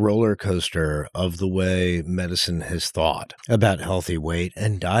ridden the roller coaster of the way medicine has thought about healthy weight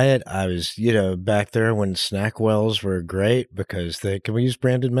and diet. I was, back there when SnackWells were great because can we use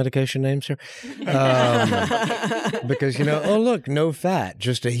branded medication names here? Because, oh, look, no fat,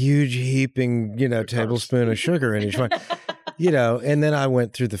 just a huge heaping, tablespoon of sugar in each one. And then I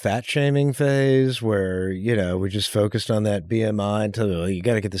went through the fat shaming phase where, we just focused on that BMI until you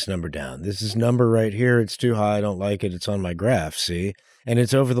got to get this number down. This is number right here. It's too high. I don't like it. It's on my graph. See? And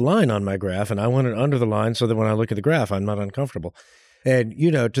it's over the line on my graph. And I want it under the line so that when I look at the graph, I'm not uncomfortable. And,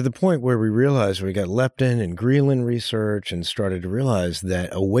 to the point where we realized we got leptin and ghrelin research and started to realize that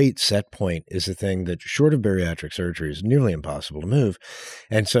a weight set point is a thing that, short of bariatric surgery, is nearly impossible to move.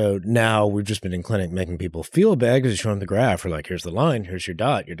 And so now we've just been in clinic making people feel bad because you show them the graph. We're like, here's the line, here's your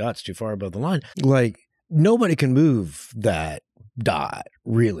dot. Your dot's too far above the line. nobody can move that dot,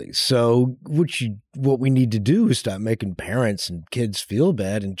 really. So what we need to do is stop making parents and kids feel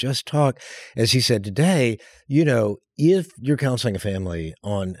bad and just talk. As he said today, if you're counseling a family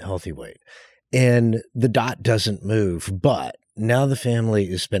on healthy weight and the dot doesn't move, but now the family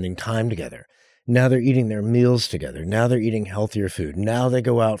is spending time together. Now they're eating their meals together. Now they're eating healthier food. Now they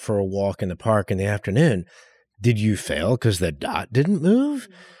go out for a walk in the park in the afternoon. Did you fail because the dot didn't move?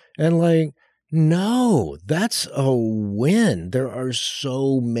 And no, that's a win. There are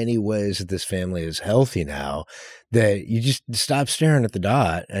so many ways that this family is healthy now that you just stop staring at the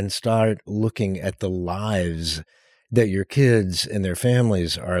dot and start looking at the lives that your kids and their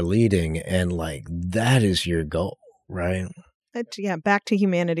families are leading. And that is your goal, right? Back to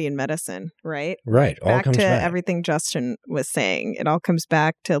humanity in medicine, right? Right. All back comes to back. Everything Justin was saying. It all comes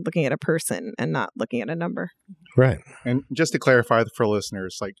back to looking at a person and not looking at a number. Right. And just to clarify for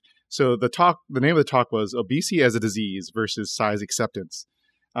listeners, so the name of the talk was Obesity as a Disease versus Size Acceptance.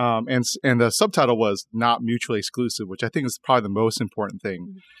 And the subtitle was Not Mutually Exclusive, which I think is probably the most important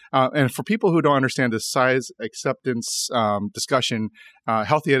thing. And for people who don't understand the size acceptance discussion,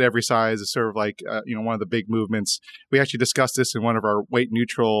 Healthy at Every Size is sort of one of the big movements. We actually discussed this in one of our weight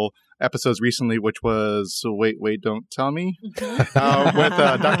neutral episodes recently, which was Wait, Don't Tell Me, with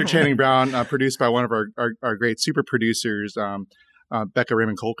Dr. Channing Brown, produced by one of our great super producers, Becca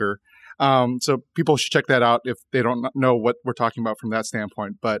Raymond Kolker. So people should check that out if they don't know what we're talking about from that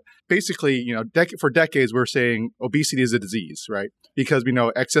standpoint. But basically, for decades, we're saying obesity is a disease, right? Because we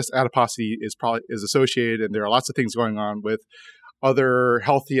know excess adiposity is associated, and there are lots of things going on with other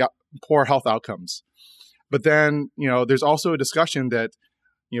poor health outcomes. But then, there's also a discussion that,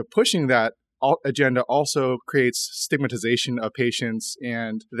 pushing that agenda also creates stigmatization of patients,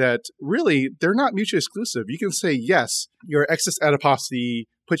 and that really they're not mutually exclusive. You can say, yes, your excess adiposity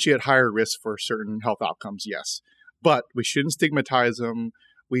puts you at higher risk for certain health outcomes, yes. But we shouldn't stigmatize them.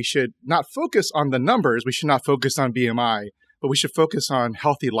 We should not focus on the numbers. We should not focus on BMI, but we should focus on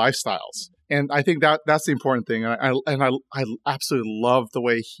healthy lifestyles. And I think that's the important thing. And I absolutely love the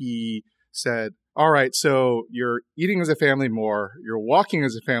way he said, all right, so you're eating as a family more, you're walking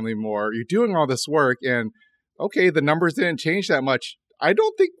as a family more, you're doing all this work, and okay, the numbers didn't change that much. I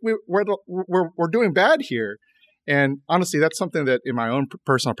don't think we're doing bad here. And honestly, that's something that in my own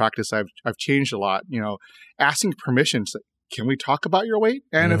personal practice, I've changed a lot. Asking permission, can we talk about your weight?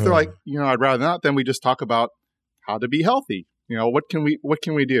 And if they're like, I'd rather not, then we just talk about how to be healthy. What can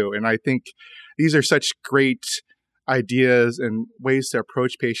we do? And I think these are such great ideas and ways to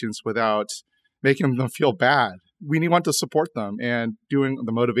approach patients without making them feel bad. We want to support them, and doing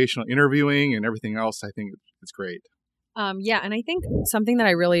the motivational interviewing and everything else, I think it's great. And I think something that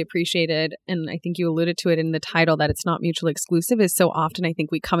I really appreciated, and I think you alluded to it in the title, that it's not mutually exclusive, is so often I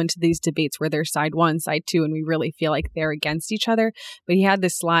think we come into these debates where there's side one, side two, and we really feel like they're against each other. But he had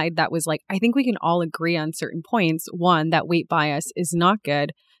this slide that was I think we can all agree on certain points. One, that weight bias is not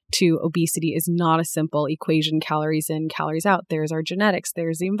good. Two, obesity is not a simple equation, calories in, calories out. There's our genetics,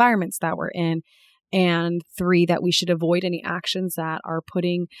 there's the environments that we're in. And three, that we should avoid any actions that are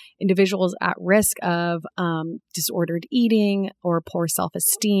putting individuals at risk of disordered eating or poor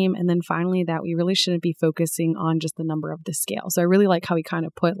self-esteem. And then finally, that we really shouldn't be focusing on just the number of the scale. So I really like how he kind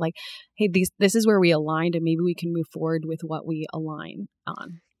of put hey, this is where we aligned, and maybe we can move forward with what we align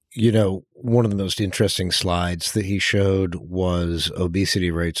on. One of the most interesting slides that he showed was obesity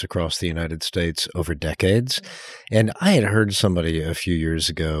rates across the United States over decades. And I had heard somebody a few years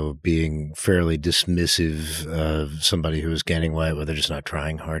ago being fairly dismissive of somebody who was gaining weight, where they're just not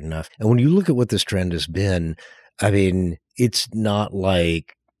trying hard enough. And when you look at what this trend has been, it's not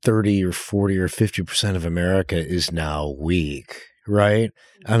like 30 or 40 or 50% of America is now weak. Right?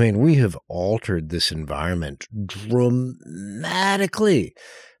 We have altered this environment dramatically.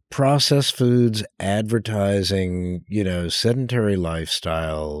 Processed foods, advertising, sedentary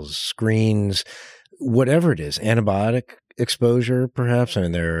lifestyles, screens, whatever it is, antibiotic exposure, perhaps.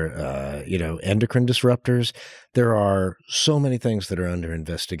 There are, endocrine disruptors. There are so many things that are under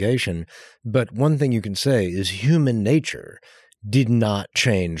investigation. But one thing you can say is human nature did not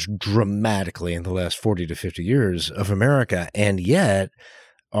change dramatically in the last 40 to 50 years of America. And yet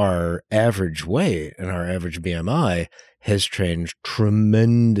our average weight and our average BMI has changed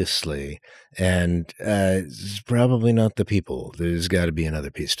tremendously. And it's probably not the people. There's got to be another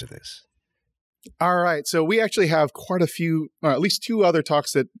piece to this. All right. So we actually have quite a few, at least two other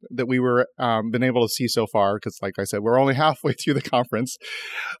talks that we were been able to see so far. Because like I said, we're only halfway through the conference.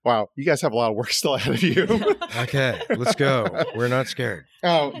 Wow. You guys have a lot of work still ahead of you. Okay. Let's go. We're not scared.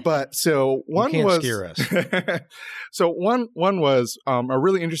 But so one you can't was scare us. So one was a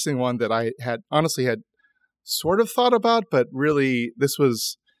really interesting one that I had sort of thought about, but really this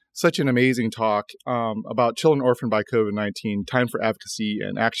was such an amazing talk about children orphaned by COVID-19, time for advocacy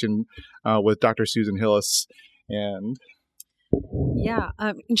and action with Dr. Susan Hillis. And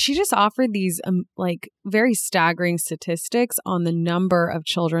and she just offered these very staggering statistics on the number of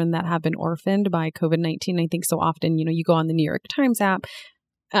children that have been orphaned by COVID-19. I think so often, you go on the New York Times app,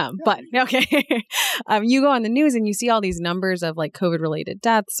 you go on the news and you see all these numbers of like COVID-related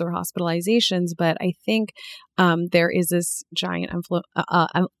deaths or hospitalizations. But I think there is this giant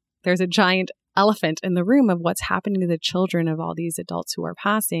there's a giant elephant in the room of what's happening to the children of all these adults who are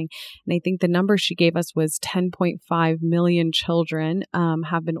passing. And I think the number she gave us was 10.5 million children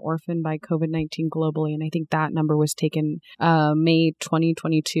have been orphaned by COVID-19 globally. And I think that number was taken May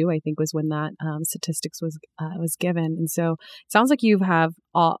 2022, I think was when that statistics was given. And so it sounds like you have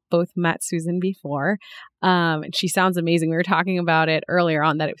both met Susan before. And she sounds amazing. We were talking about it earlier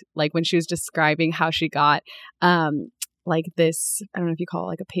on that when she was describing how she got this, I don't know if you call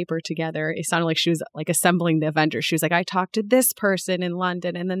it like a paper together. It sounded like she was like assembling the Avengers. She was like, I talked to this person in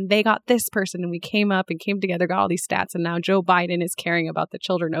London and then they got this person and we came together, got all these stats. And now Joe Biden is caring about the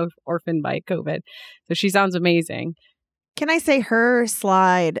children orphaned by COVID. So she sounds amazing. Can I say her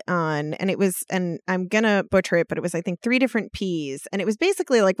slide on, and I'm going to butcher it, but it was, I think, 3 different P's. And it was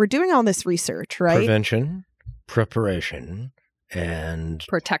basically like, we're doing all this research, right? Prevention, preparation, and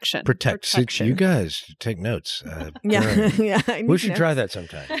protection. So you guys take notes. Yeah. We should try that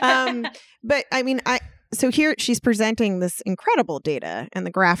sometime. But I mean, so here she's presenting this incredible data, and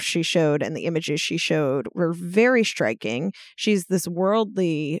the graphs she showed and the images she showed were very striking. She's this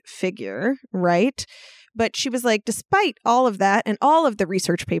worldly figure, right? But she was like, despite all of that and all of the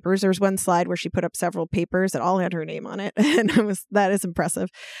research papers, there was one slide where she put up several papers that all had her name on it, and that is impressive.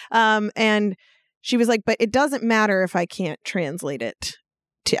 And she was like, but it doesn't matter if I can't translate it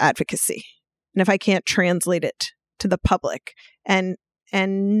to advocacy and if I can't translate it to the public and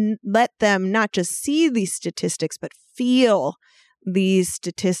let them not just see these statistics, but feel these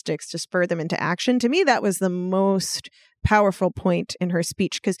statistics to spur them into action. To me, that was the most powerful point in her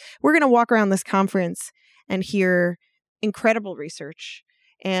speech, because we're going to walk around this conference and hear incredible research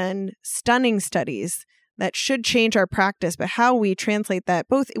and stunning studies that should change our practice, but how we translate that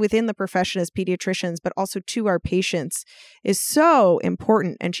both within the profession as pediatricians, but also to our patients is so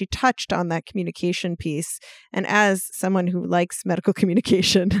important. And she touched on that communication piece. And as someone who likes medical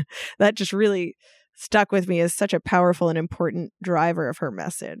communication, that just really stuck with me as such a powerful and important driver of her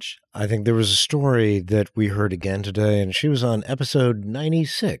message. I think there was a story that we heard again today, and she was on episode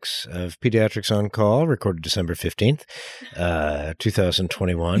 96 of Pediatrics on Call, recorded December 15th,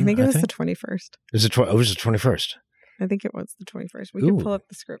 2021. I think it was the 21st. Was it the 21st? I think it was the 21st. We can pull up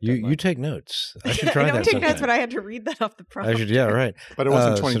the script. You take notes. I should try that. I don't take notes, but I had to read that off the prompt. Right. But it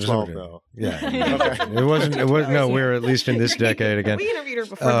wasn't 2012, though. Yeah. Okay. It wasn't. No, we're at least in this decade again. We interviewed her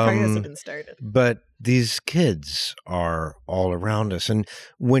before the podcast even started. But these kids are all around us. And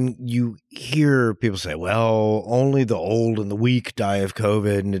when you hear people say, well, only the old and the weak die of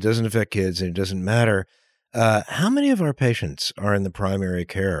COVID and it doesn't affect kids and it doesn't matter, how many of our patients are in the primary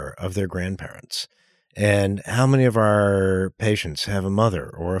care of their grandparents? And how many of our patients have a mother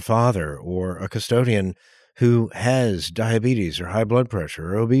or a father or a custodian who has diabetes or high blood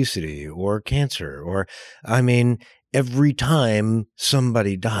pressure or obesity or cancer? Every time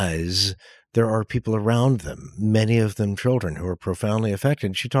somebody dies, there are people around them, many of them children, who are profoundly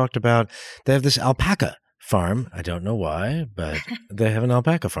affected. She talked about they have this alpaca farm. I don't know why, but they have an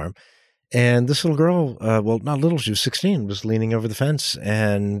alpaca farm. And this little girl, not little, she was 16, was leaning over the fence,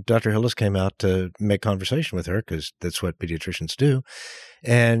 and Dr. Hillis came out to make conversation with her, because that's what pediatricians do.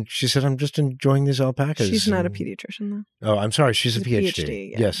 And she said, I'm just enjoing these alpacas. She's not a pediatrician, though. Oh, I'm sorry. She's a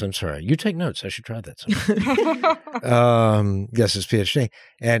PhD. Yeah. Yes, I'm sorry. You take notes. I should try that yes, it's PhD.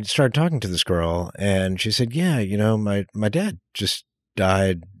 And started talking to this girl, and she said, yeah, my dad just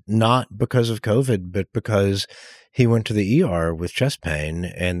died not because of COVID, but because he went to the ER with chest pain,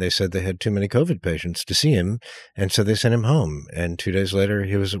 and they said they had too many COVID patients to see him, and so they sent him home. And 2 days later,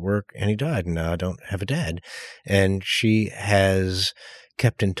 he was at work, and he died, and now I don't have a dad. And she has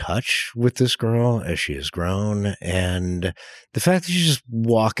kept in touch with this girl as she has grown, and the fact that you just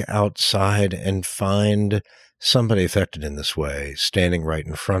walk outside and find somebody affected in this way standing right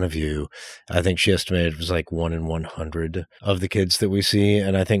in front of you. I think she estimated it was like 1 in 100 of the kids that we see.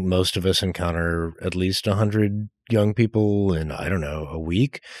 And I think most of us encounter at least 100 young people in, a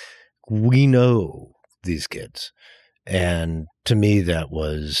week. We know these kids. And to me, that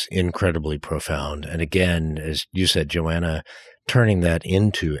was incredibly profound. And again, as you said, Joanna, turning that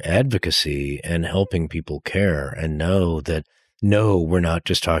into advocacy and helping people care and know that no, we're not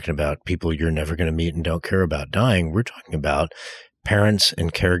just talking about people you're never going to meet and don't care about dying. We're talking about parents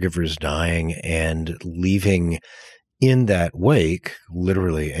and caregivers dying and leaving in that wake,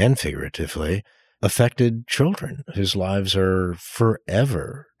 literally and figuratively, affected children whose lives are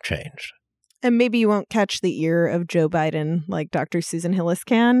forever changed. And maybe you won't catch the ear of Joe Biden like Dr. Susan Hillis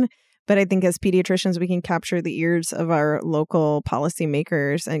can, but I think as pediatricians, we can capture the ears of our local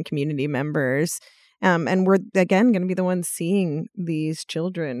policymakers and community members. And we're, again, going to be the ones seeing these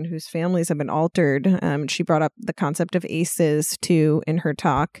children whose families have been altered. She brought up the concept of ACEs, too, in her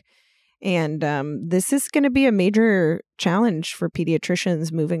talk. And this is going to be a major challenge for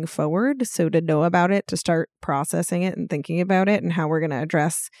pediatricians moving forward. So to know about it, to start processing it and thinking about it and how we're going to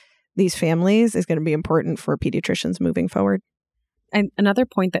address these families is going to be important for pediatricians moving forward. And another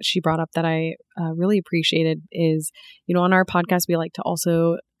point that she brought up that I really appreciated is, on our podcast, we like to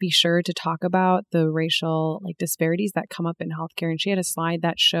also be sure to talk about the racial disparities that come up in healthcare. And she had a slide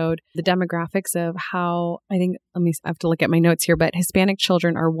that showed the demographics of how, I have to look at my notes here, but Hispanic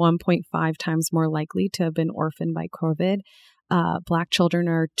children are 1.5 times more likely to have been orphaned by COVID. Black children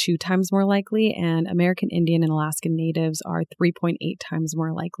are 2 times more likely, and American Indian and Alaskan Natives are 3.8 times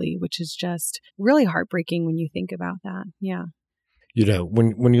more likely, which is just really heartbreaking when you think about that. Yeah.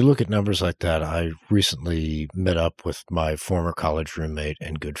 When you look at numbers like that, I recently met up with my former college roommate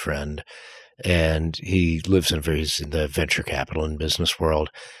and good friend, and he lives he's in the venture capital and business world.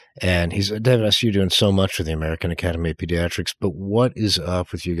 And he said, David, I see you doing so much for the American Academy of Pediatrics, but what is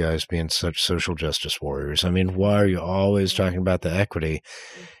up with you guys being such social justice warriors? I mean, why are you always talking about the equity?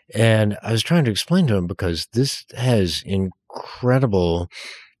 And I was trying to explain to him because this has incredible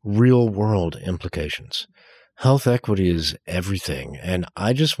real world implications. Health equity is everything, and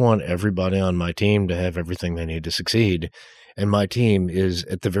I just want everybody on my team to have everything they need to succeed. And my team is,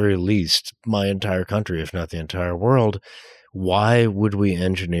 at the very least, my entire country, if not the entire world. Why would we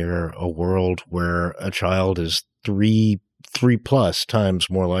engineer a world where a child is three plus times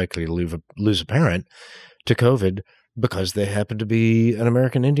more likely to lose a parent to COVID because they happen to be an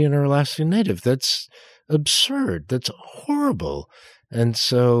American Indian or Alaskan Native? That's absurd. That's horrible. And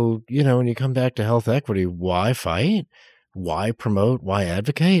so, when you come back to health equity, why fight? Why promote? Why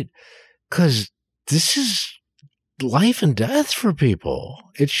advocate? Because this is life and death for people.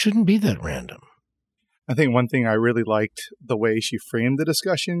 It shouldn't be that random. I think one thing I really liked the way she framed the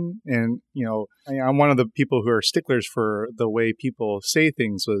discussion, and, I'm one of the people who are sticklers for the way people say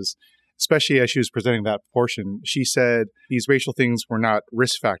things, was especially as she was presenting that portion, she said these racial things were not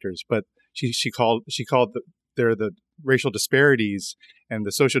risk factors, but she called they're the racial disparities and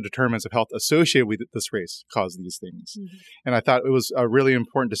the social determinants of health associated with this race cause these things. Mm-hmm. And I thought it was a really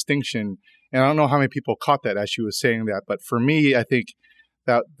important distinction. And I don't know how many people caught that as she was saying that. But for me, I think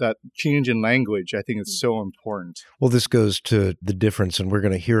that change in language, I think is so important. Well, this goes to the difference, and we're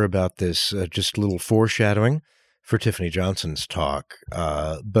going to hear about this, just a little foreshadowing for Tiffany Johnson's talk.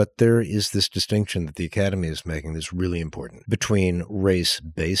 But there is this distinction that the Academy is making that's really important between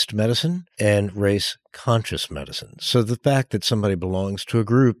race-based medicine and race-conscious medicine. So the fact that somebody belongs to a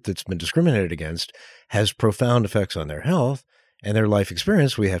group that's been discriminated against has profound effects on their health and their life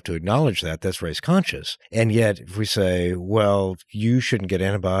experience. We have to acknowledge that. That's race-conscious. And yet, if we say, well, you shouldn't get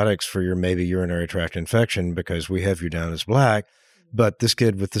antibiotics for your maybe urinary tract infection because we have you down as Black, but this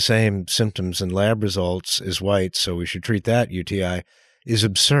kid with the same symptoms and lab results is white, so we should treat that UTI, is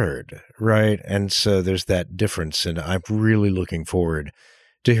absurd, right? And so there's that difference, and I'm really looking forward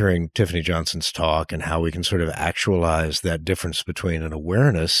to hearing Tiffany Johnson's talk and how we can sort of actualize that difference between an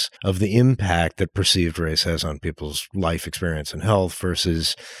awareness of the impact that perceived race has on people's life experience and health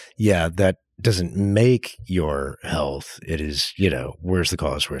versus, that doesn't make your health. It is, where's the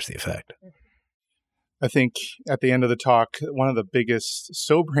cause, where's the effect? I think at the end of the talk, one of the biggest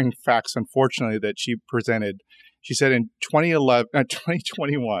sobering facts, unfortunately, that she presented, she said in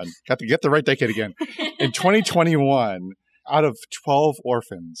 2021, got to get the right decade again, in 2021, out of 12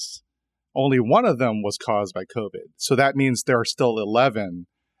 orphans, only one of them was caused by COVID. So that means there are still 11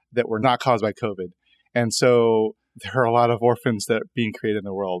 that were not caused by COVID. And so there are a lot of orphans that are being created in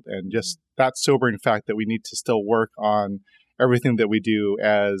the world. And just that sobering fact that we need to still work on everything that we do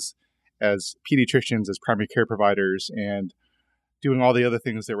as pediatricians, as primary care providers, and doing all the other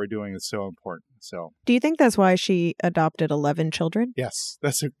things that we're doing is so important. So, do you think that's why she adopted 11 children? Yes,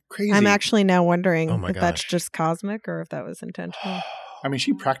 that's crazy. I'm actually now wondering if gosh. That's just cosmic or if that was intentional. I mean,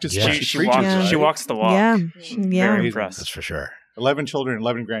 she practiced. Yeah. She walks the walk. Yeah, Very impressed. That's for sure. 11 children,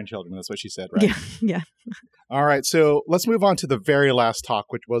 11 grandchildren. That's what she said, right? Yeah. All right, so let's move on to the very last talk,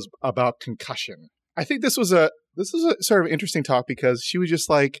 which was about concussion. I think this was a sort of interesting talk because she was just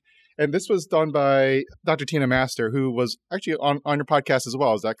like, And this was done by Dr. Tina Master, who was actually on your podcast as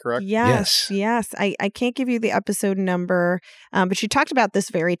well. Is that correct? Yes. I can't give you the episode number, but she talked about this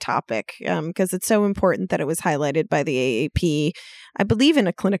very topic because it's so important that it was highlighted by the AAP, I believe, in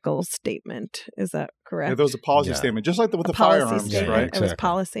a clinical statement. Is that correct? Yeah, there was a policy statement, just like with the firearms, statement. right? Exactly. It was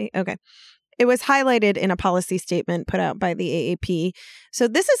policy. Okay. It was highlighted in a policy statement put out by the AAP. So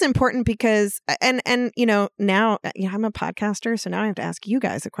this is important because, and now I'm a podcaster, so now I have to ask you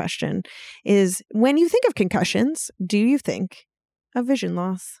guys a question, is when you think of concussions, do you think of vision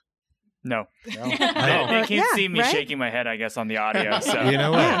loss? No. They can't see me shaking my head, I guess, on the audio. So you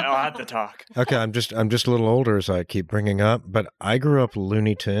know what? I'll have to talk. Okay, I'm just a little older, as I keep bringing up, but I grew up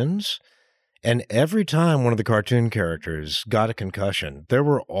Looney Tunes. And every time one of the cartoon characters got a concussion, there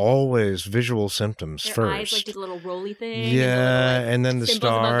were always visual symptoms Their first. eyes did a little rolly thing. Yeah, and then the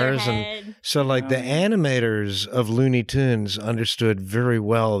stars. And so the animators of Looney Tunes understood very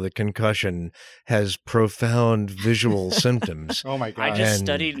well that concussion has profound visual symptoms. Oh, my God. I just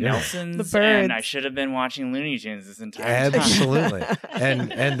studied Nelson's, and I should have been watching Looney Tunes this entire time. Absolutely.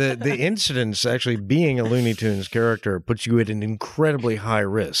 and the incidence actually being a Looney Tunes character puts you at an incredibly high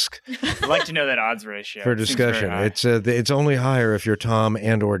risk. I'd like to know that odds ratio for discussion. It's only higher if you're Tom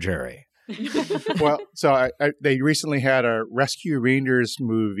and or Jerry. Well, so they recently had a Rescue Rangers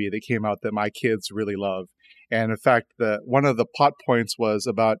movie that came out that my kids really love, and in fact, one of the plot points was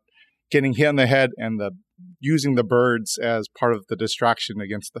about getting hit in the head and using the birds as part of the distraction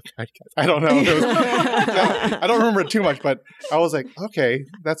against the bad guys. I don't know. I don't remember it too much, but I was like, okay,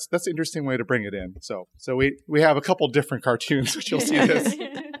 that's an interesting way to bring it in. So we have a couple different cartoons, which you'll see this.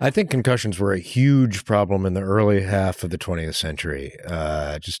 I think concussions were a huge problem in the early half of the 20th century.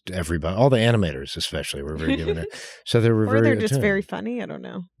 Just everybody, all the animators especially, were very given it. So they were they're just very funny. I don't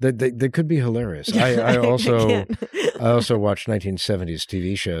know. They could be hilarious. I also watched 1970s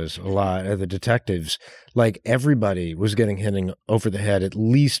TV shows a lot. The detectives, like everybody was getting hit over the head at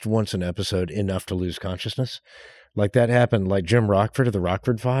least once an episode, enough to lose consciousness. Like that happened, like Jim Rockford of the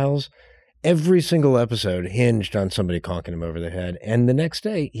Rockford Files. Every single episode hinged on somebody conking him over the head. And the next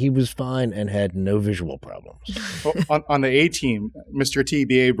day, he was fine and had no visual problems. Well, on the A-team, Mr. T.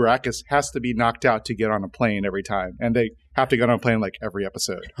 B.A. Baracus has to be knocked out to get on a plane every time. And they have to get on a plane like every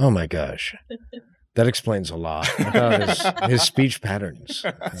episode. Oh, my gosh. That explains a lot about his speech patterns.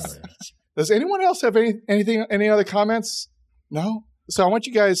 Does anyone else have any other comments? No? So I want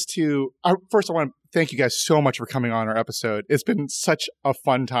you guys to, first I want to thank you guys so much for coming on our episode. It's been such a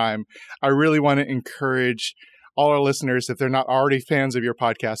fun time. I really want to encourage all our listeners, if they're not already fans of your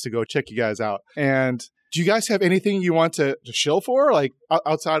podcast, to go check you guys out. And do you guys have anything you want to shill for, like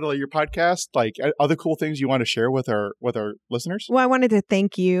outside of your podcast, like other cool things you want to share with our listeners? Well, I wanted to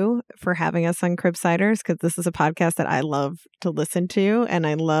thank you for having us on Cribsiders, because this is a podcast that I love to listen to, and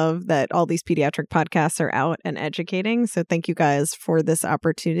I love that all these pediatric podcasts are out and educating. So thank you guys for this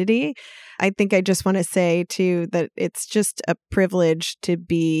opportunity. I think I just want to say too that it's just a privilege to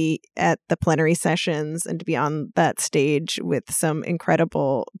be at the plenary sessions and to be on that stage with some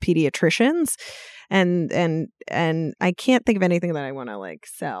incredible pediatricians. And I can't think of anything that I want to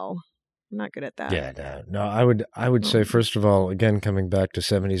sell. I'm not good at that. Yeah, no. I would say, first of all, again, coming back to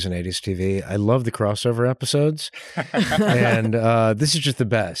 70s and 80s TV, I love the crossover episodes. And this is just the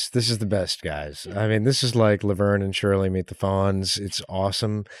best. This is the best, guys. I mean, this is like Laverne and Shirley Meet the Fawns. It's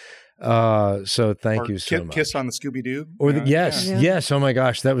awesome. So thank you so much. Kiss on the Scooby-Doo. Or yes. Oh my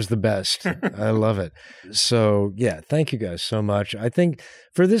gosh, that was the best. I love it. So yeah, thank you guys so much. I think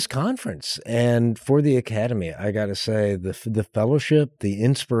for this conference and for the Academy, I got to say the fellowship, the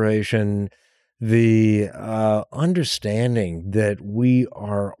inspiration, the understanding that we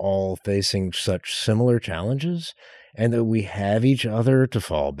are all facing such similar challenges and that we have each other to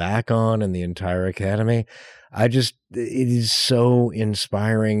fall back on in the entire Academy. It is so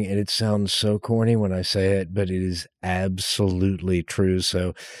inspiring, and it sounds so corny when I say it, but it is absolutely true.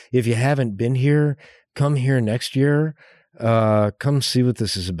 So if you haven't been here, come here next year. Come see what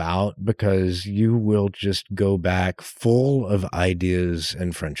this is about, because you will just go back full of ideas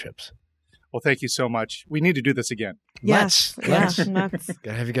and friendships. Well, thank you so much. We need to do this again. Yes. Let's.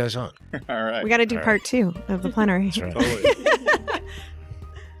 Gotta have you guys on. All right. We got to do part 2 of the plenary. That's right. Totally.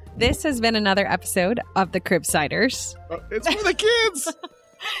 This has been another episode of the Cribsiders. It's for the kids.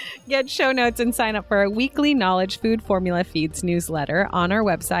 Get show notes and sign up for our weekly Knowledge Food Formula Feeds newsletter on our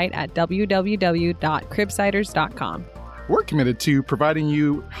website at www.cribsiders.com. We're committed to providing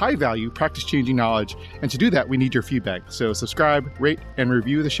you high-value, practice-changing knowledge, and to do that, we need your feedback. So subscribe, rate, and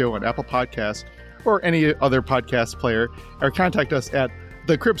review the show on Apple Podcasts or any other podcast player, or contact us at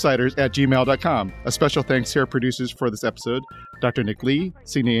thecribsiders@gmail.com. A special thanks to our producers for this episode, Dr. Nick Lee,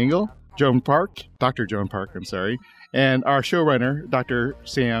 Sydney Engel, Dr. Joan Park, and our showrunner, Dr.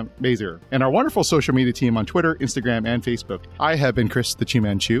 Sam Mazer, and our wonderful social media team on Twitter, Instagram, and Facebook. I have been Chris the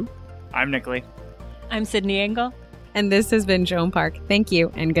Chi-Man Chu. I'm Nick Lee. I'm Sydney Engel. And this has been Joan Park. Thank you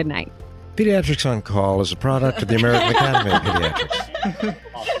and good night. Pediatrics on Call is a product of the American Academy of Pediatrics.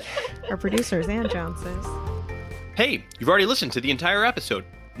 Our producer is Ann Johnson. Hey, you've already listened to the entire episode.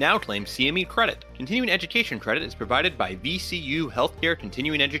 Now claim CME credit. Continuing education credit is provided by VCU Healthcare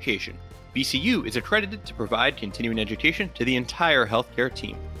Continuing Education. VCU is accredited to provide continuing education to the entire healthcare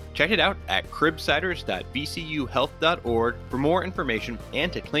team. Check it out at cribsiders.vcuhealth.org for more information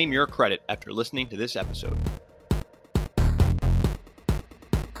and to claim your credit after listening to this episode.